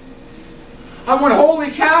mouth. I went,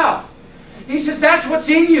 holy cow. He says, that's what's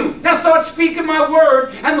in you. Now start speaking my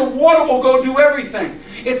word, and the water will go do everything.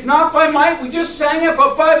 It's not by might, we just sang it,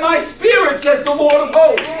 but by my Spirit, says the Lord of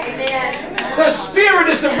hosts. Amen. The Spirit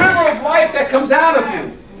is the river of life that comes out of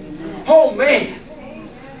you. Oh, man.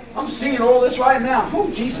 I'm seeing all this right now.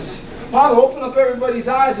 Oh, Jesus. Father, open up everybody's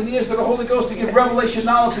eyes and ears to the Holy Ghost to give revelation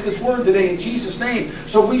knowledge of this word today in Jesus' name,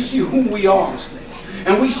 so we see who we are.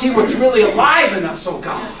 And we see what's really alive in us, oh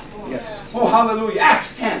God. Yes. Oh, hallelujah.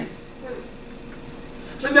 Acts 10.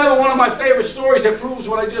 It's another one of my favorite stories that proves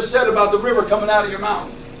what I just said about the river coming out of your mouth.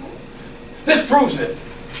 This proves it.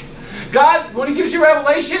 God, when He gives you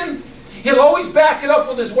revelation, He'll always back it up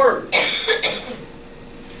with His word.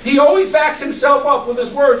 He always backs himself up with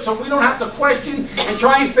his word, so we don't have to question and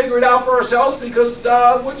try and figure it out for ourselves because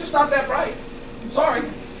we're just not that bright. I'm sorry.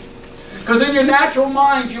 Because in your natural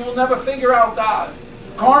mind, you will never figure out God.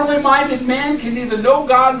 Carnally minded man can neither know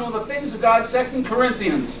God nor the things of God. 2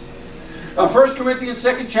 Corinthians. 1 Corinthians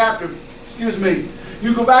 2nd chapter. Excuse me.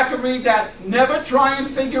 You go back and read that. Never try and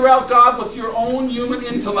figure out God with your own human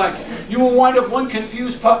intellect. You will wind up one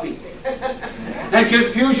confused puppy. And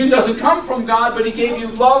confusion doesn't come from God, but He gave you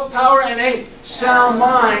love, power, and a sound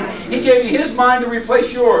mind. He gave you His mind to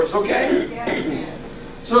replace yours, okay?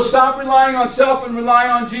 So stop relying on self and rely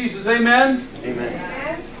on Jesus. Amen?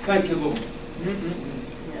 Amen. Thank you, Lord.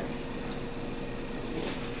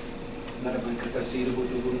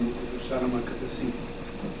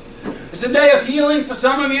 It's a day of healing for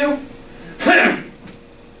some of you.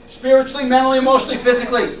 Spiritually, mentally, emotionally,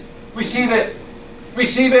 physically. Receive it.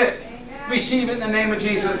 Receive it. Receive it in the name of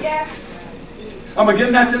Jesus. I'm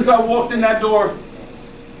getting that since I walked in that door.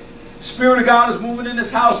 Spirit of God is moving in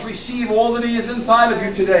this house. Receive all that He is inside of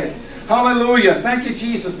you today. Hallelujah. Thank you,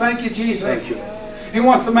 Jesus. Thank you, Jesus. Thank you. He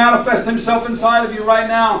wants to manifest Himself inside of you right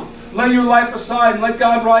now. Lay your life aside and let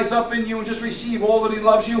God rise up in you and just receive all that He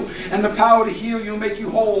loves you and the power to heal you and make you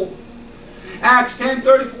whole. Acts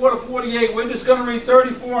 10:34-48. We're just going to read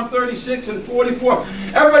 34 and 36 and 44.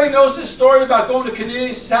 Everybody knows this story about going to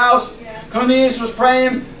Cornelius' house. Cornelius was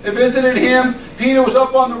praying. They visited him. Peter was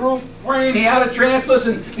up on the roof praying. He had a trance.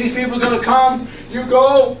 Listen, these people are going to come. You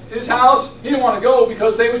go to his house. He didn't want to go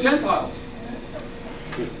because they were Gentiles.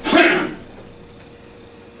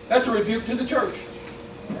 That's a rebuke to the church.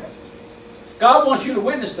 God wants you to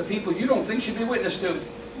witness to people you don't think should be witnessed to.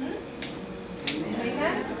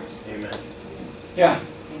 Amen. Amen. Yeah.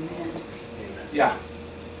 Amen. Yeah.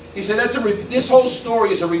 He said this whole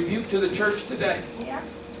story is a rebuke to the church today. Yeah.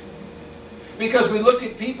 Because we look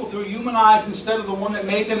at people through human eyes instead of the one that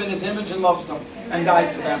made them in His image and loves them and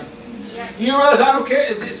died for them. You realize, I don't care.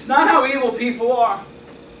 It's not how evil people are.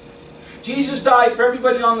 Jesus died for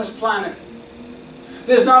everybody on this planet.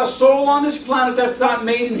 There's not a soul on this planet that's not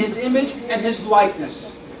made in His image and His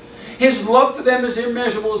likeness. His love for them is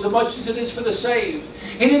immeasurable as much as it is for the saved.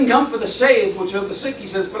 He didn't come for the saved, which are the sick, He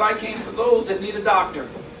says, but I came for those that need a doctor.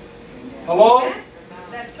 Hello?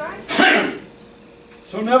 That's right.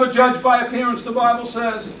 So never judge by appearance, the Bible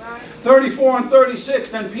says. 34 and 36.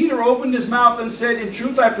 Then Peter opened his mouth and said, in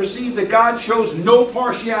truth I perceive that God shows no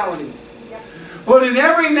partiality. But in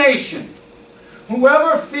every nation,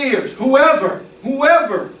 whoever fears, whoever,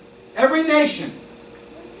 every nation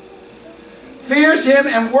fears Him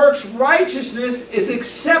and works righteousness is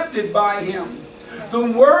accepted by Him.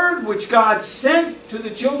 The word which God sent to the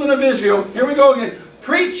children of Israel, here we go again,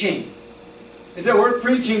 preaching. Is that word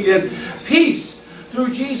preaching again? Peace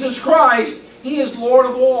through Jesus Christ. He is Lord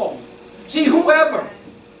of all. See, whoever.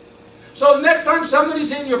 So the next time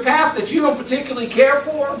somebody's in your path that you don't particularly care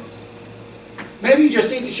for, maybe you just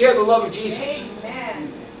need to share the love of Jesus.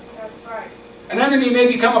 Amen. That's right. An enemy may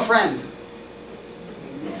become a friend.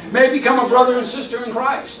 May become a brother and sister in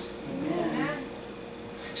Christ. Amen.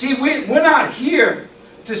 See, we're not here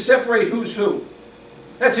to separate who's who.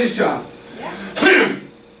 That's His job. Yeah.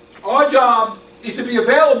 Our job is to be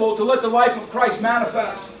available to let the life of Christ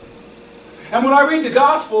manifest. And when I read the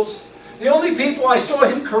Gospels, the only people I saw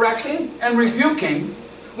Him correcting and rebuking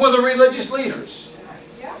were the religious leaders.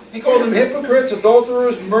 He called them hypocrites,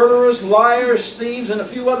 adulterers, murderers, liars, thieves, and a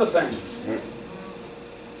few other things.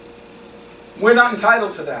 We're not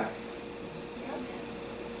entitled to that.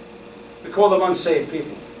 We call them unsaved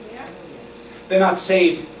people. They're not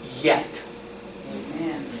saved yet.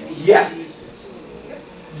 Yet.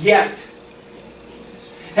 Yet.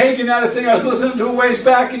 Hagin had a thing I was listening to a ways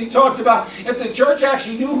back, and he talked about if the church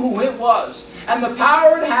actually knew who it was, and the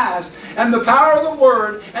power it has, and the power of the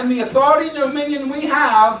Word, and the authority and dominion we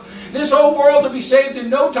have, this whole world will be saved in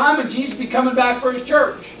no time, and Jesus will be coming back for His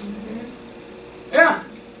church. Yeah.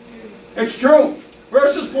 It's true.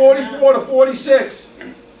 Verses 44 to 46.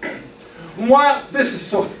 While this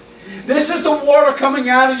is the water coming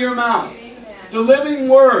out of your mouth. The living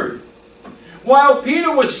Word. While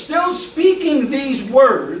Peter was still speaking these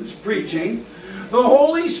words, preaching, the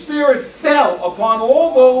Holy Spirit fell upon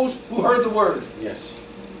all those who heard the Word. Yes.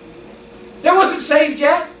 They wasn't saved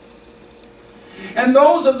yet. And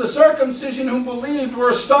those of the circumcision who believed were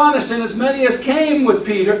astonished, and as many as came with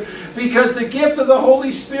Peter, because the gift of the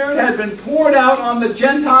Holy Spirit had been poured out on the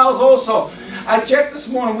Gentiles also. I checked this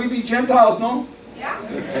morning. We be Gentiles, no? Yeah.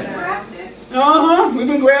 Grafted. We've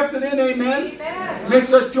been grafted in, amen. Amen.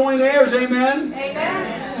 Makes us joint heirs, amen.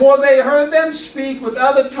 Amen. For they heard them speak with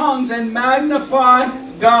other tongues and magnify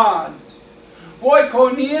God. Boy,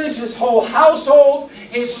 Cornelius, his whole household,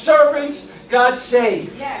 his servants, got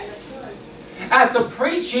saved. Yes. At the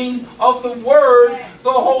preaching of the word,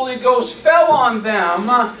 the Holy Ghost fell on them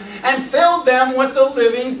and filled them with the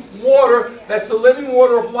living water. That's the living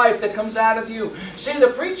water of life that comes out of you. See, the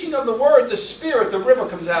preaching of the word, the Spirit, the river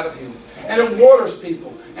comes out of you. And it waters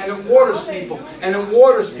people. And it waters people. And it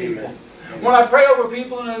waters people. When I pray over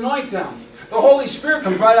people and anoint them, the Holy Spirit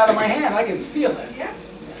comes right out of my hand. I can feel it. Yep.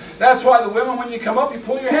 That's why the women, when you come up, you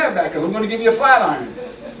pull your hair back, because I'm going to give you a flat iron.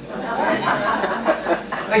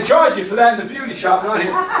 They charge you for that in the beauty shop, not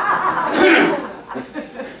here.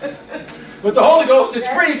 But the Holy Ghost, it's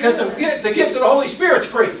free, because the gift of the Holy Spirit's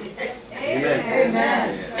free.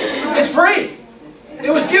 Amen. It's free.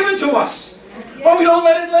 It was given to us. But we don't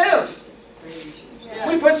let it live.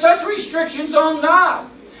 We put such restrictions on God.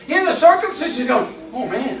 In the circumcision, you go, oh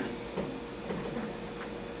man,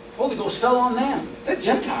 Holy Ghost fell on them. They're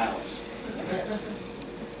Gentiles.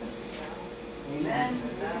 Amen.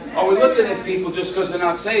 Are we looking at people just because they're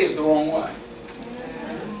not saved the wrong way?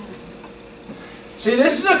 See,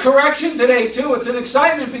 this is a correction today too. It's an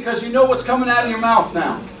excitement because you know what's coming out of your mouth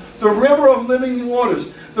now. The river of living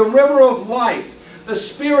waters. The river of life. The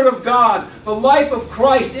Spirit of God. The life of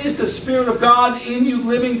Christ is the Spirit of God in you,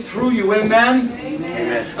 living through you. Amen?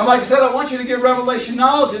 Amen. And like I said, I want you to get revelation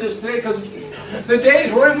knowledge of this today, because the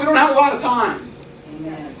days we're in, we don't have a lot of time.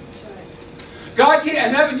 Amen. God can't,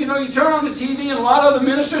 and Evan, you know, you turn on the TV and a lot of other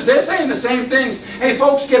ministers, they're saying the same things. Hey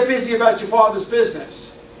folks, get busy about your Father's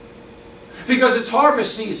business. Because it's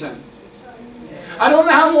harvest season. I don't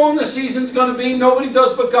know how long the season's going to be. Nobody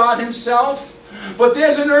does but God Himself. But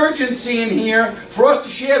there's an urgency in here for us to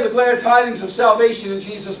share the glad tidings of salvation in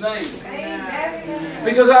Jesus' name. Amen.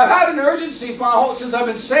 Because I've had an urgency since I've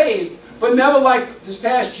been saved, but never like this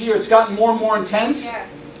past year. It's gotten more and more intense. Yes.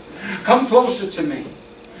 Come closer to me.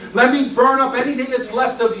 Let me burn up anything that's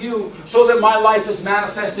left of you so that my life is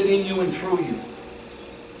manifested in you and through you.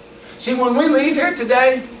 See, when we leave here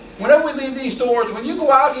today, whenever we leave these doors, when you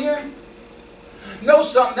go out here, know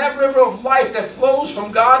something, that river of life that flows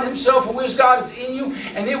from God Himself, who is God, is in you,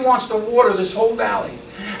 and it wants to water this whole valley.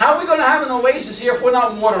 How are we going to have an oasis here if we're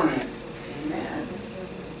not watering it?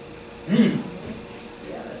 Amen.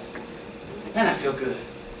 Man, I feel good.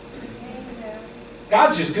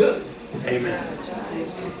 God's just good. Amen.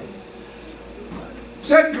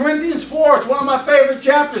 2 Corinthians 4, it's one of my favorite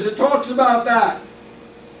chapters. It talks about that.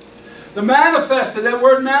 The manifested, that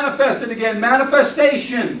word manifested again,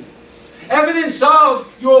 manifestation. Evidence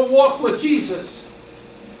of your walk with Jesus.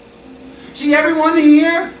 See, everyone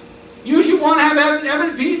here, you should want to have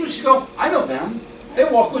evidence. People should go, I know them. They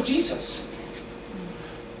walk with Jesus.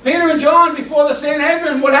 Peter and John, before the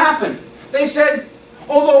Sanhedrin, what happened? They said,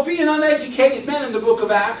 although being uneducated men in the book of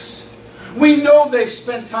Acts, we know they've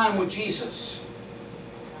spent time with Jesus.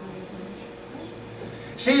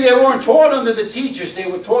 See, they weren't taught under the teachers. They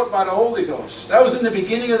were taught by the Holy Ghost. That was in the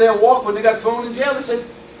beginning of their walk when they got thrown in jail. They said,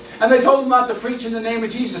 and they told them not to preach in the name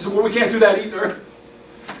of Jesus. Well, we can't do that either.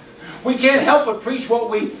 We can't help but preach what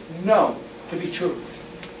we know to be true.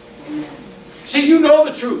 See, you know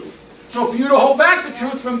the truth. So for you to hold back the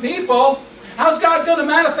truth from people, how's God going to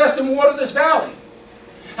manifest and water this valley?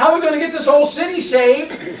 How are we going to get this whole city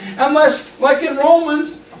saved unless, like in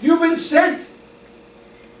Romans, you've been sent?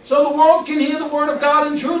 So the world can hear the word of God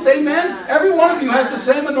in truth. Amen? Every one of you has the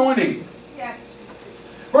same anointing. Yes.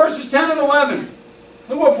 Verses 10 and 11.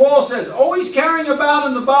 Look what Paul says. Always carrying about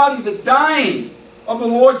in the body the dying of the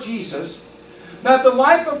Lord Jesus, that the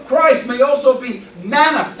life of Christ may also be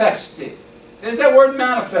manifested. There's that word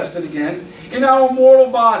manifested again. In our mortal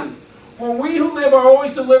body. For we who live are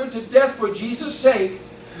always delivered to death for Jesus' sake,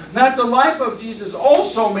 that the life of Jesus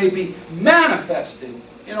also may be manifested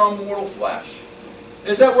in our mortal flesh.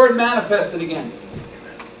 There's that word manifested again.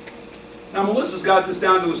 Now Melissa's got this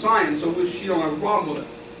down to a science, so she don't have a problem with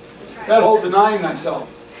it. That whole denying thyself.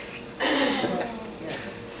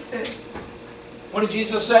 What did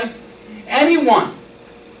Jesus say? Anyone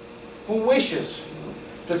who wishes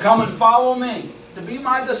to come and follow me, to be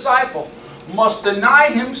my disciple, must deny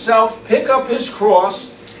himself, pick up his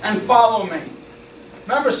cross, and follow me.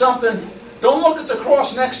 Remember something, don't look at the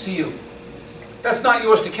cross next to you. That's not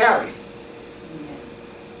yours to carry.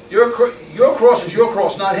 Your cross is your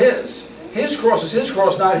cross, not his. His cross is his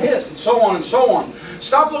cross, not his, and so on and so on.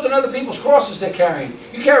 Stop looking at other people's crosses they're carrying.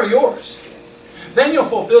 You carry yours. Then you'll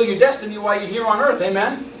fulfill your destiny while you're here on earth.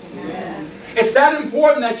 Amen? Amen. It's that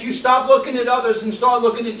important that you stop looking at others and start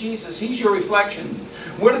looking at Jesus. He's your reflection.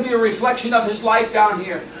 We're to be a reflection of His life down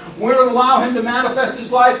here. We're to allow Him to manifest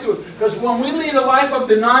His life through it. Because when we lead a life of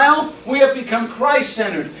denial, we have become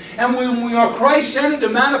Christ-centered. And when we are Christ-centered, the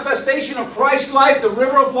manifestation of Christ's life, the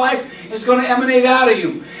river of life, is going to emanate out of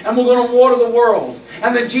you. And we're going to water the world.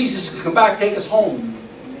 And then Jesus can come back, take us home.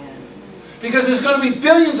 Because there's going to be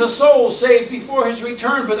billions of souls saved before His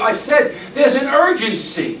return. But I said, there's an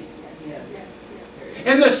urgency.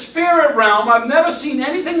 In the spirit realm, I've never seen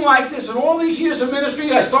anything like this in all these years of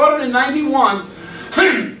ministry. I started in 91.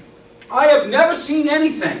 I have never seen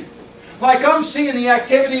anything like I'm seeing the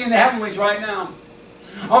activity in the heavenlies right now.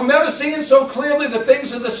 I'm never seeing so clearly the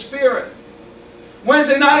things of the Spirit.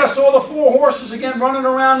 Wednesday night I saw the 4 horses again running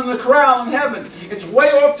around in the corral in heaven. It's way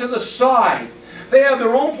off to the side. They have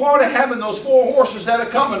their own part of heaven, those 4 horses that are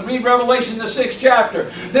coming. Read Revelation, the 6th chapter.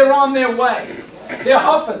 They're on their way. They're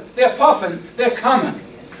huffing, they're puffing, they're coming.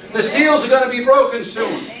 The seals are going to be broken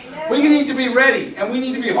soon. We need to be ready, and we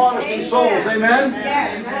need to be harvesting souls. Amen?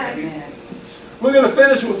 Yes. We're going to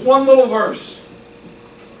finish with one little verse.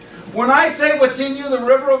 When I say what's in you, the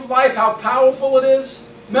river of life, how powerful it is.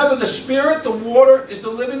 Remember, the Spirit, the water, is the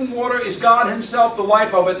living water, is God Himself, the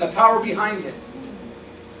life of it, and the power behind it.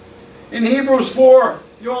 In Hebrews 4,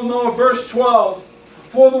 you all know verse 12.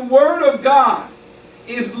 For the Word of God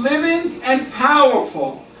is living and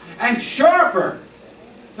powerful and sharper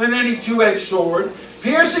than any two-edged sword,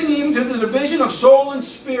 piercing even to the division of soul and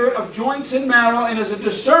spirit, of joints and marrow, and is a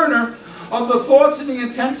discerner of the thoughts and the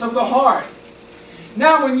intents of the heart.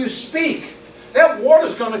 Now when you speak, that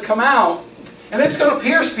water's going to come out, and it's going to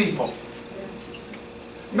pierce people.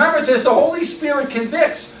 Remember, it says the Holy Spirit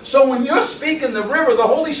convicts. So when you're speaking the river, the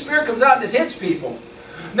Holy Spirit comes out and it hits people.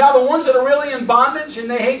 Now the ones that are really in bondage and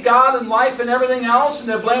they hate God and life and everything else, and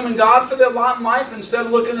they're blaming God for their lot in life instead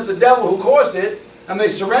of looking at the devil who caused it, and they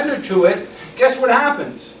surrender to it, guess what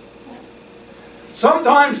happens?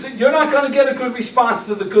 Sometimes you're not going to get a good response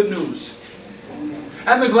to the good news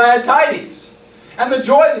and the glad tidings and the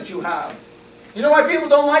joy that you have. You know why people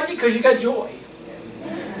don't like you? Because you got joy.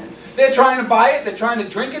 They're trying to buy it, they're trying to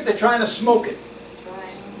drink it, they're trying to smoke it.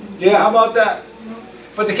 Yeah, how about that?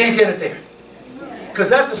 But they can't get it there. Because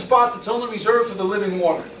that's a spot that's only reserved for the living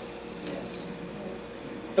water.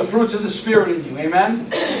 The fruits of the Spirit in you. Amen?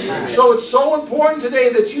 So it's so important today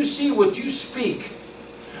that you see what you speak.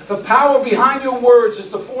 The power behind your words is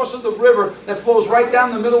the force of the river that flows right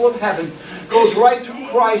down the middle of heaven, goes right through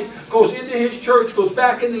Christ, goes into His church, goes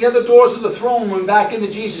back in the other doors of the throne room, back into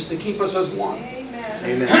Jesus to keep us as one.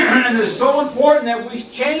 Amen. And it's so important that we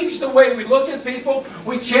change the way we look at people,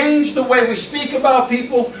 we change the way we speak about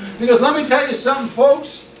people, because let me tell you something,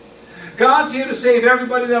 folks. God's here to save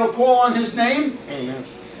everybody that will call on His name. Amen.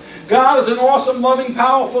 God is an awesome, loving,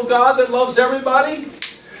 powerful God that loves everybody.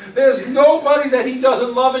 There's nobody that He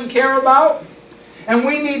doesn't love and care about. And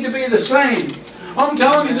we need to be the same. I'm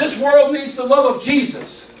telling you, this world needs the love of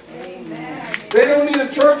Jesus. Amen. They don't need a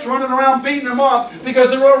church running around beating them up because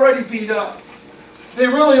they're already beat up. They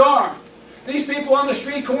really are. These people on the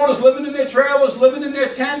street corners living in their trailers, living in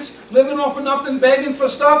their tents, living off of nothing, begging for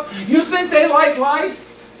stuff. You think they like life?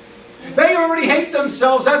 They already hate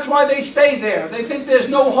themselves. That's why they stay there. They think there's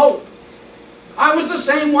no hope. I was the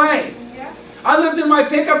same way. I lived in my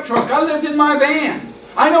pickup truck. I lived in my van.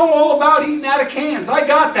 I know all about eating out of cans. I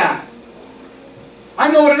got that. I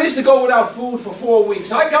know what it is to go without food for 4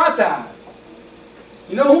 weeks. I got that.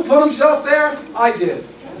 You know who put himself there? I did.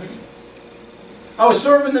 I was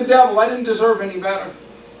serving the devil. I didn't deserve any better.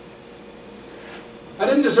 I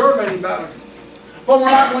didn't deserve any better. But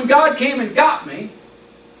when God came and got me,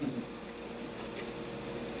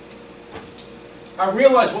 I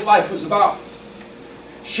realized what life was about.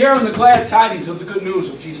 Sharing the glad tidings of the good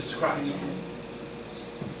news of Jesus Christ.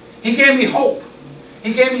 He gave me hope.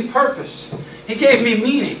 He gave me purpose. He gave me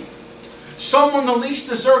meaning. Someone the least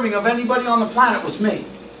deserving of anybody on the planet was me.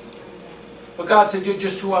 But God said, you're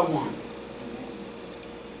just who I want.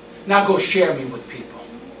 Now go share me with people.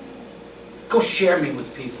 Go share me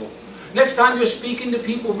with people. Next time you're speaking to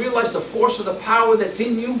people, realize the force of the power that's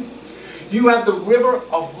in you. You have the river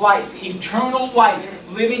of life, eternal life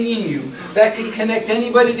living in you that can connect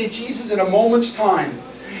anybody to Jesus in a moment's time.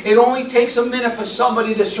 It only takes a minute for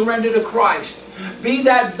somebody to surrender to Christ. Be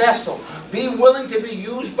that vessel. Be willing to be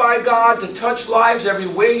used by God to touch lives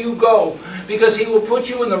everywhere you go, because He will put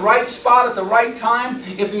you in the right spot at the right time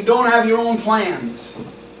if you don't have your own plans.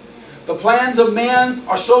 The plans of man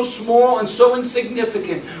are so small and so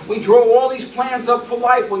insignificant. We draw all these plans up for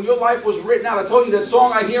life when your life was written out. I told you that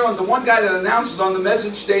song I hear on the one guy that announces on the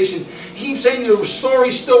message station. He keeps saying your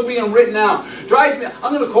story's still being written out. Drives me.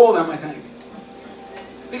 I'm going to call them, I think.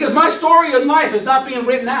 Because my story in life is not being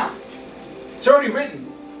written out. It's already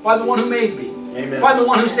written by the one who made me. Amen. by the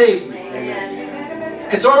one who saved me.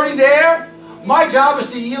 It's already there. My job is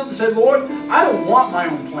to yield and say, Lord, I don't want my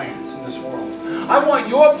own plans in this world. I want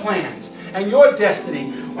your plans and your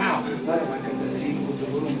destiny. Wow.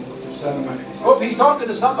 Oh, he's talking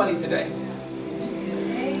to somebody today.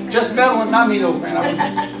 Just meddling, not me though,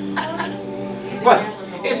 friend. But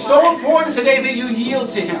it's so important today that you yield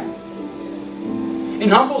to Him in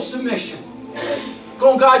humble submission.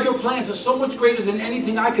 Go, God, your plans are so much greater than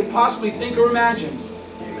anything I could possibly think or imagine.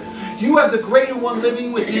 You have the greater one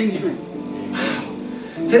living within you.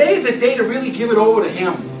 Today is a day to really give it over to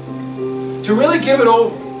Him. To really give it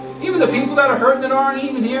over. Even the people that are hurting that aren't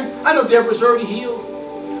even here. I know Deborah's already healed.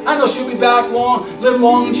 I know she'll be back long, live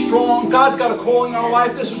long and strong. God's got a calling on her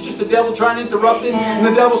life. This was just the devil trying to interrupt it. And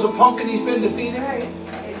the devil's a punk and he's been defeated.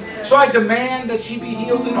 So I demand that she be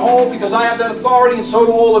healed and whole because I have that authority and so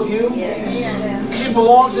do all of you. She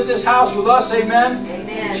belongs in this house with us. Amen.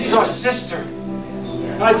 She's our sister.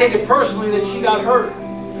 And I take it personally that she got hurt.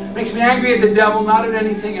 Makes me angry at the devil, not at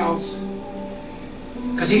anything else.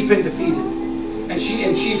 Because he's been defeated. And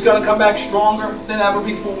she's going to come back stronger than ever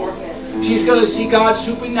before. She's going to see God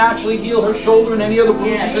supernaturally heal her shoulder and any other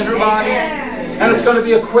bruises in her body. And it's going to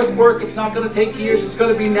be a quick work. It's not going to take years. It's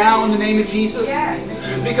going to be now in the name of Jesus.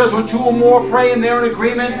 Because when two or more pray and they're in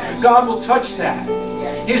agreement, God will touch that.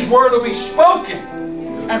 His word will be spoken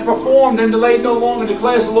and performed and delayed no longer,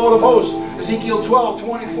 declares the Lord of hosts. Ezekiel 12,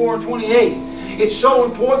 24, and 28. It's so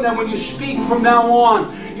important that when you speak from now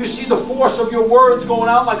on, you see the force of your words going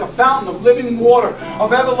out like a fountain of living water,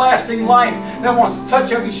 of everlasting life that wants to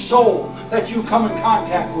touch every soul that you come in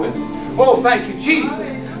contact with. Oh, thank you,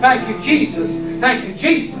 Jesus. Thank you, Jesus. Thank you,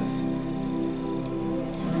 Jesus.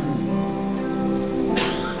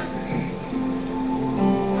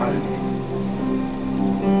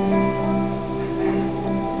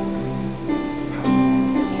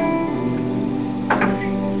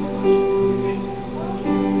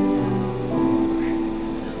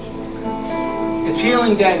 It's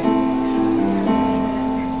healing day.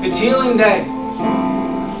 It's healing day.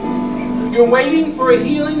 You're waiting for a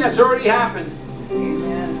healing that's already happened.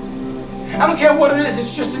 I don't care what it is,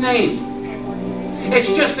 it's just a name.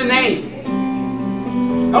 It's just a name.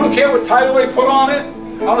 I don't care what title they put on it.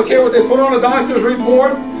 I don't care what they put on a doctor's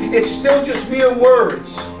report. It's still just mere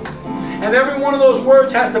words. And every one of those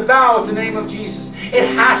words has to bow at the name of Jesus. It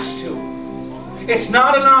has to. It's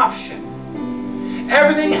not an option.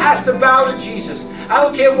 Everything has to bow to Jesus. I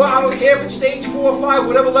don't care what. I don't care if it's stage 4 or 5,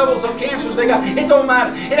 whatever levels of cancers they got. It don't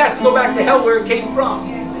matter. It has to go back to hell where it came from.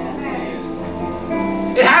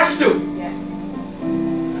 It has to.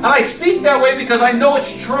 And I speak that way because I know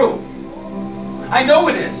it's true. I know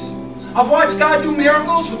it is. I've watched God do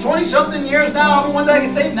miracles for 20-something years now. When did I get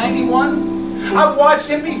saved? 91. I've watched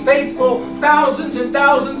Him be faithful thousands and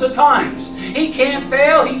thousands of times. He can't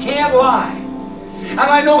fail. He can't lie. And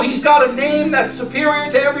I know He's got a name that's superior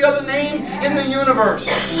to every other name in the universe.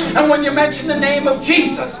 And when you mention the name of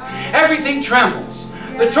Jesus, everything trembles.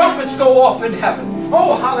 The trumpets go off in heaven.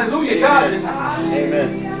 Oh, hallelujah. God's in the house.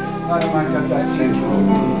 Amen.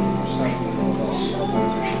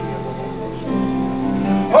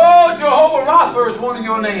 Oh, Jehovah Rapha is one of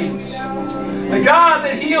your names. The God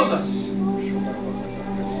that healed us.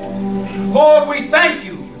 Lord, we thank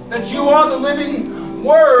you that you are the living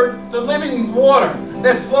Word, the living water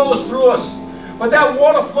that flows through us. But that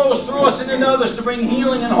water flows through us and in others to bring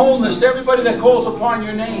healing and wholeness to everybody that calls upon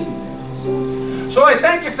your name. So I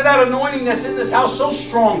thank you for that anointing that's in this house so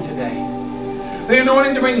strong today. The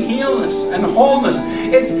anointing to bring healness and wholeness.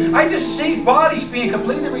 I just see bodies being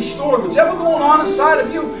completely restored. What's ever going on inside of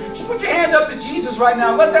you, just put your hand up to Jesus right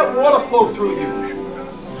now. Let that water flow through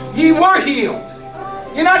you. Ye were healed.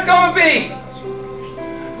 You're not going to be.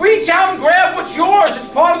 Reach out and grab what's yours. It's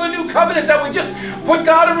part of the new covenant that we just put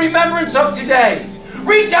God in remembrance of today.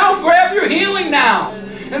 Reach out and grab your healing now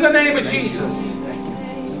in the name of Jesus.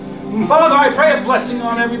 And Father, I pray a blessing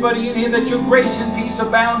on everybody in here, that your grace and peace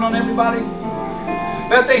abound on everybody.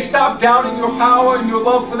 That they stop doubting your power and your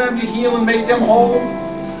love for them to heal and make them whole.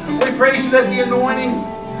 We praise you that the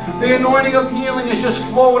anointing of healing is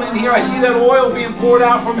just flowing in here. I see that oil being poured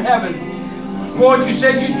out from heaven. Lord, you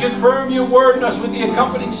said you'd confirm your word in us with the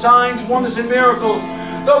accompanying signs, wonders, and miracles.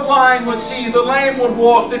 The blind would see, the lame would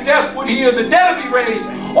walk, the deaf would hear, the dead would be raised,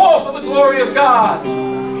 all for the glory of God.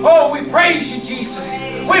 Oh, we praise you, Jesus.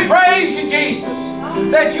 We praise you, Jesus,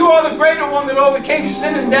 that you are the greater one that overcame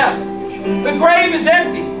sin and death. The grave is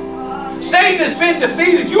empty. Satan has been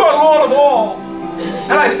defeated. You are Lord of all.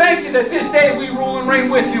 And I thank you that this day we rule and reign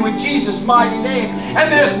with you in Jesus' mighty name. And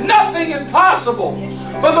there's nothing impossible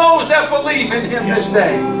for those that believe in Him this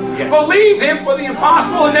day. Yes. Believe Him for the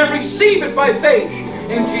impossible and then receive it by faith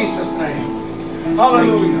in Jesus' name.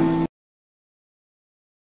 Hallelujah.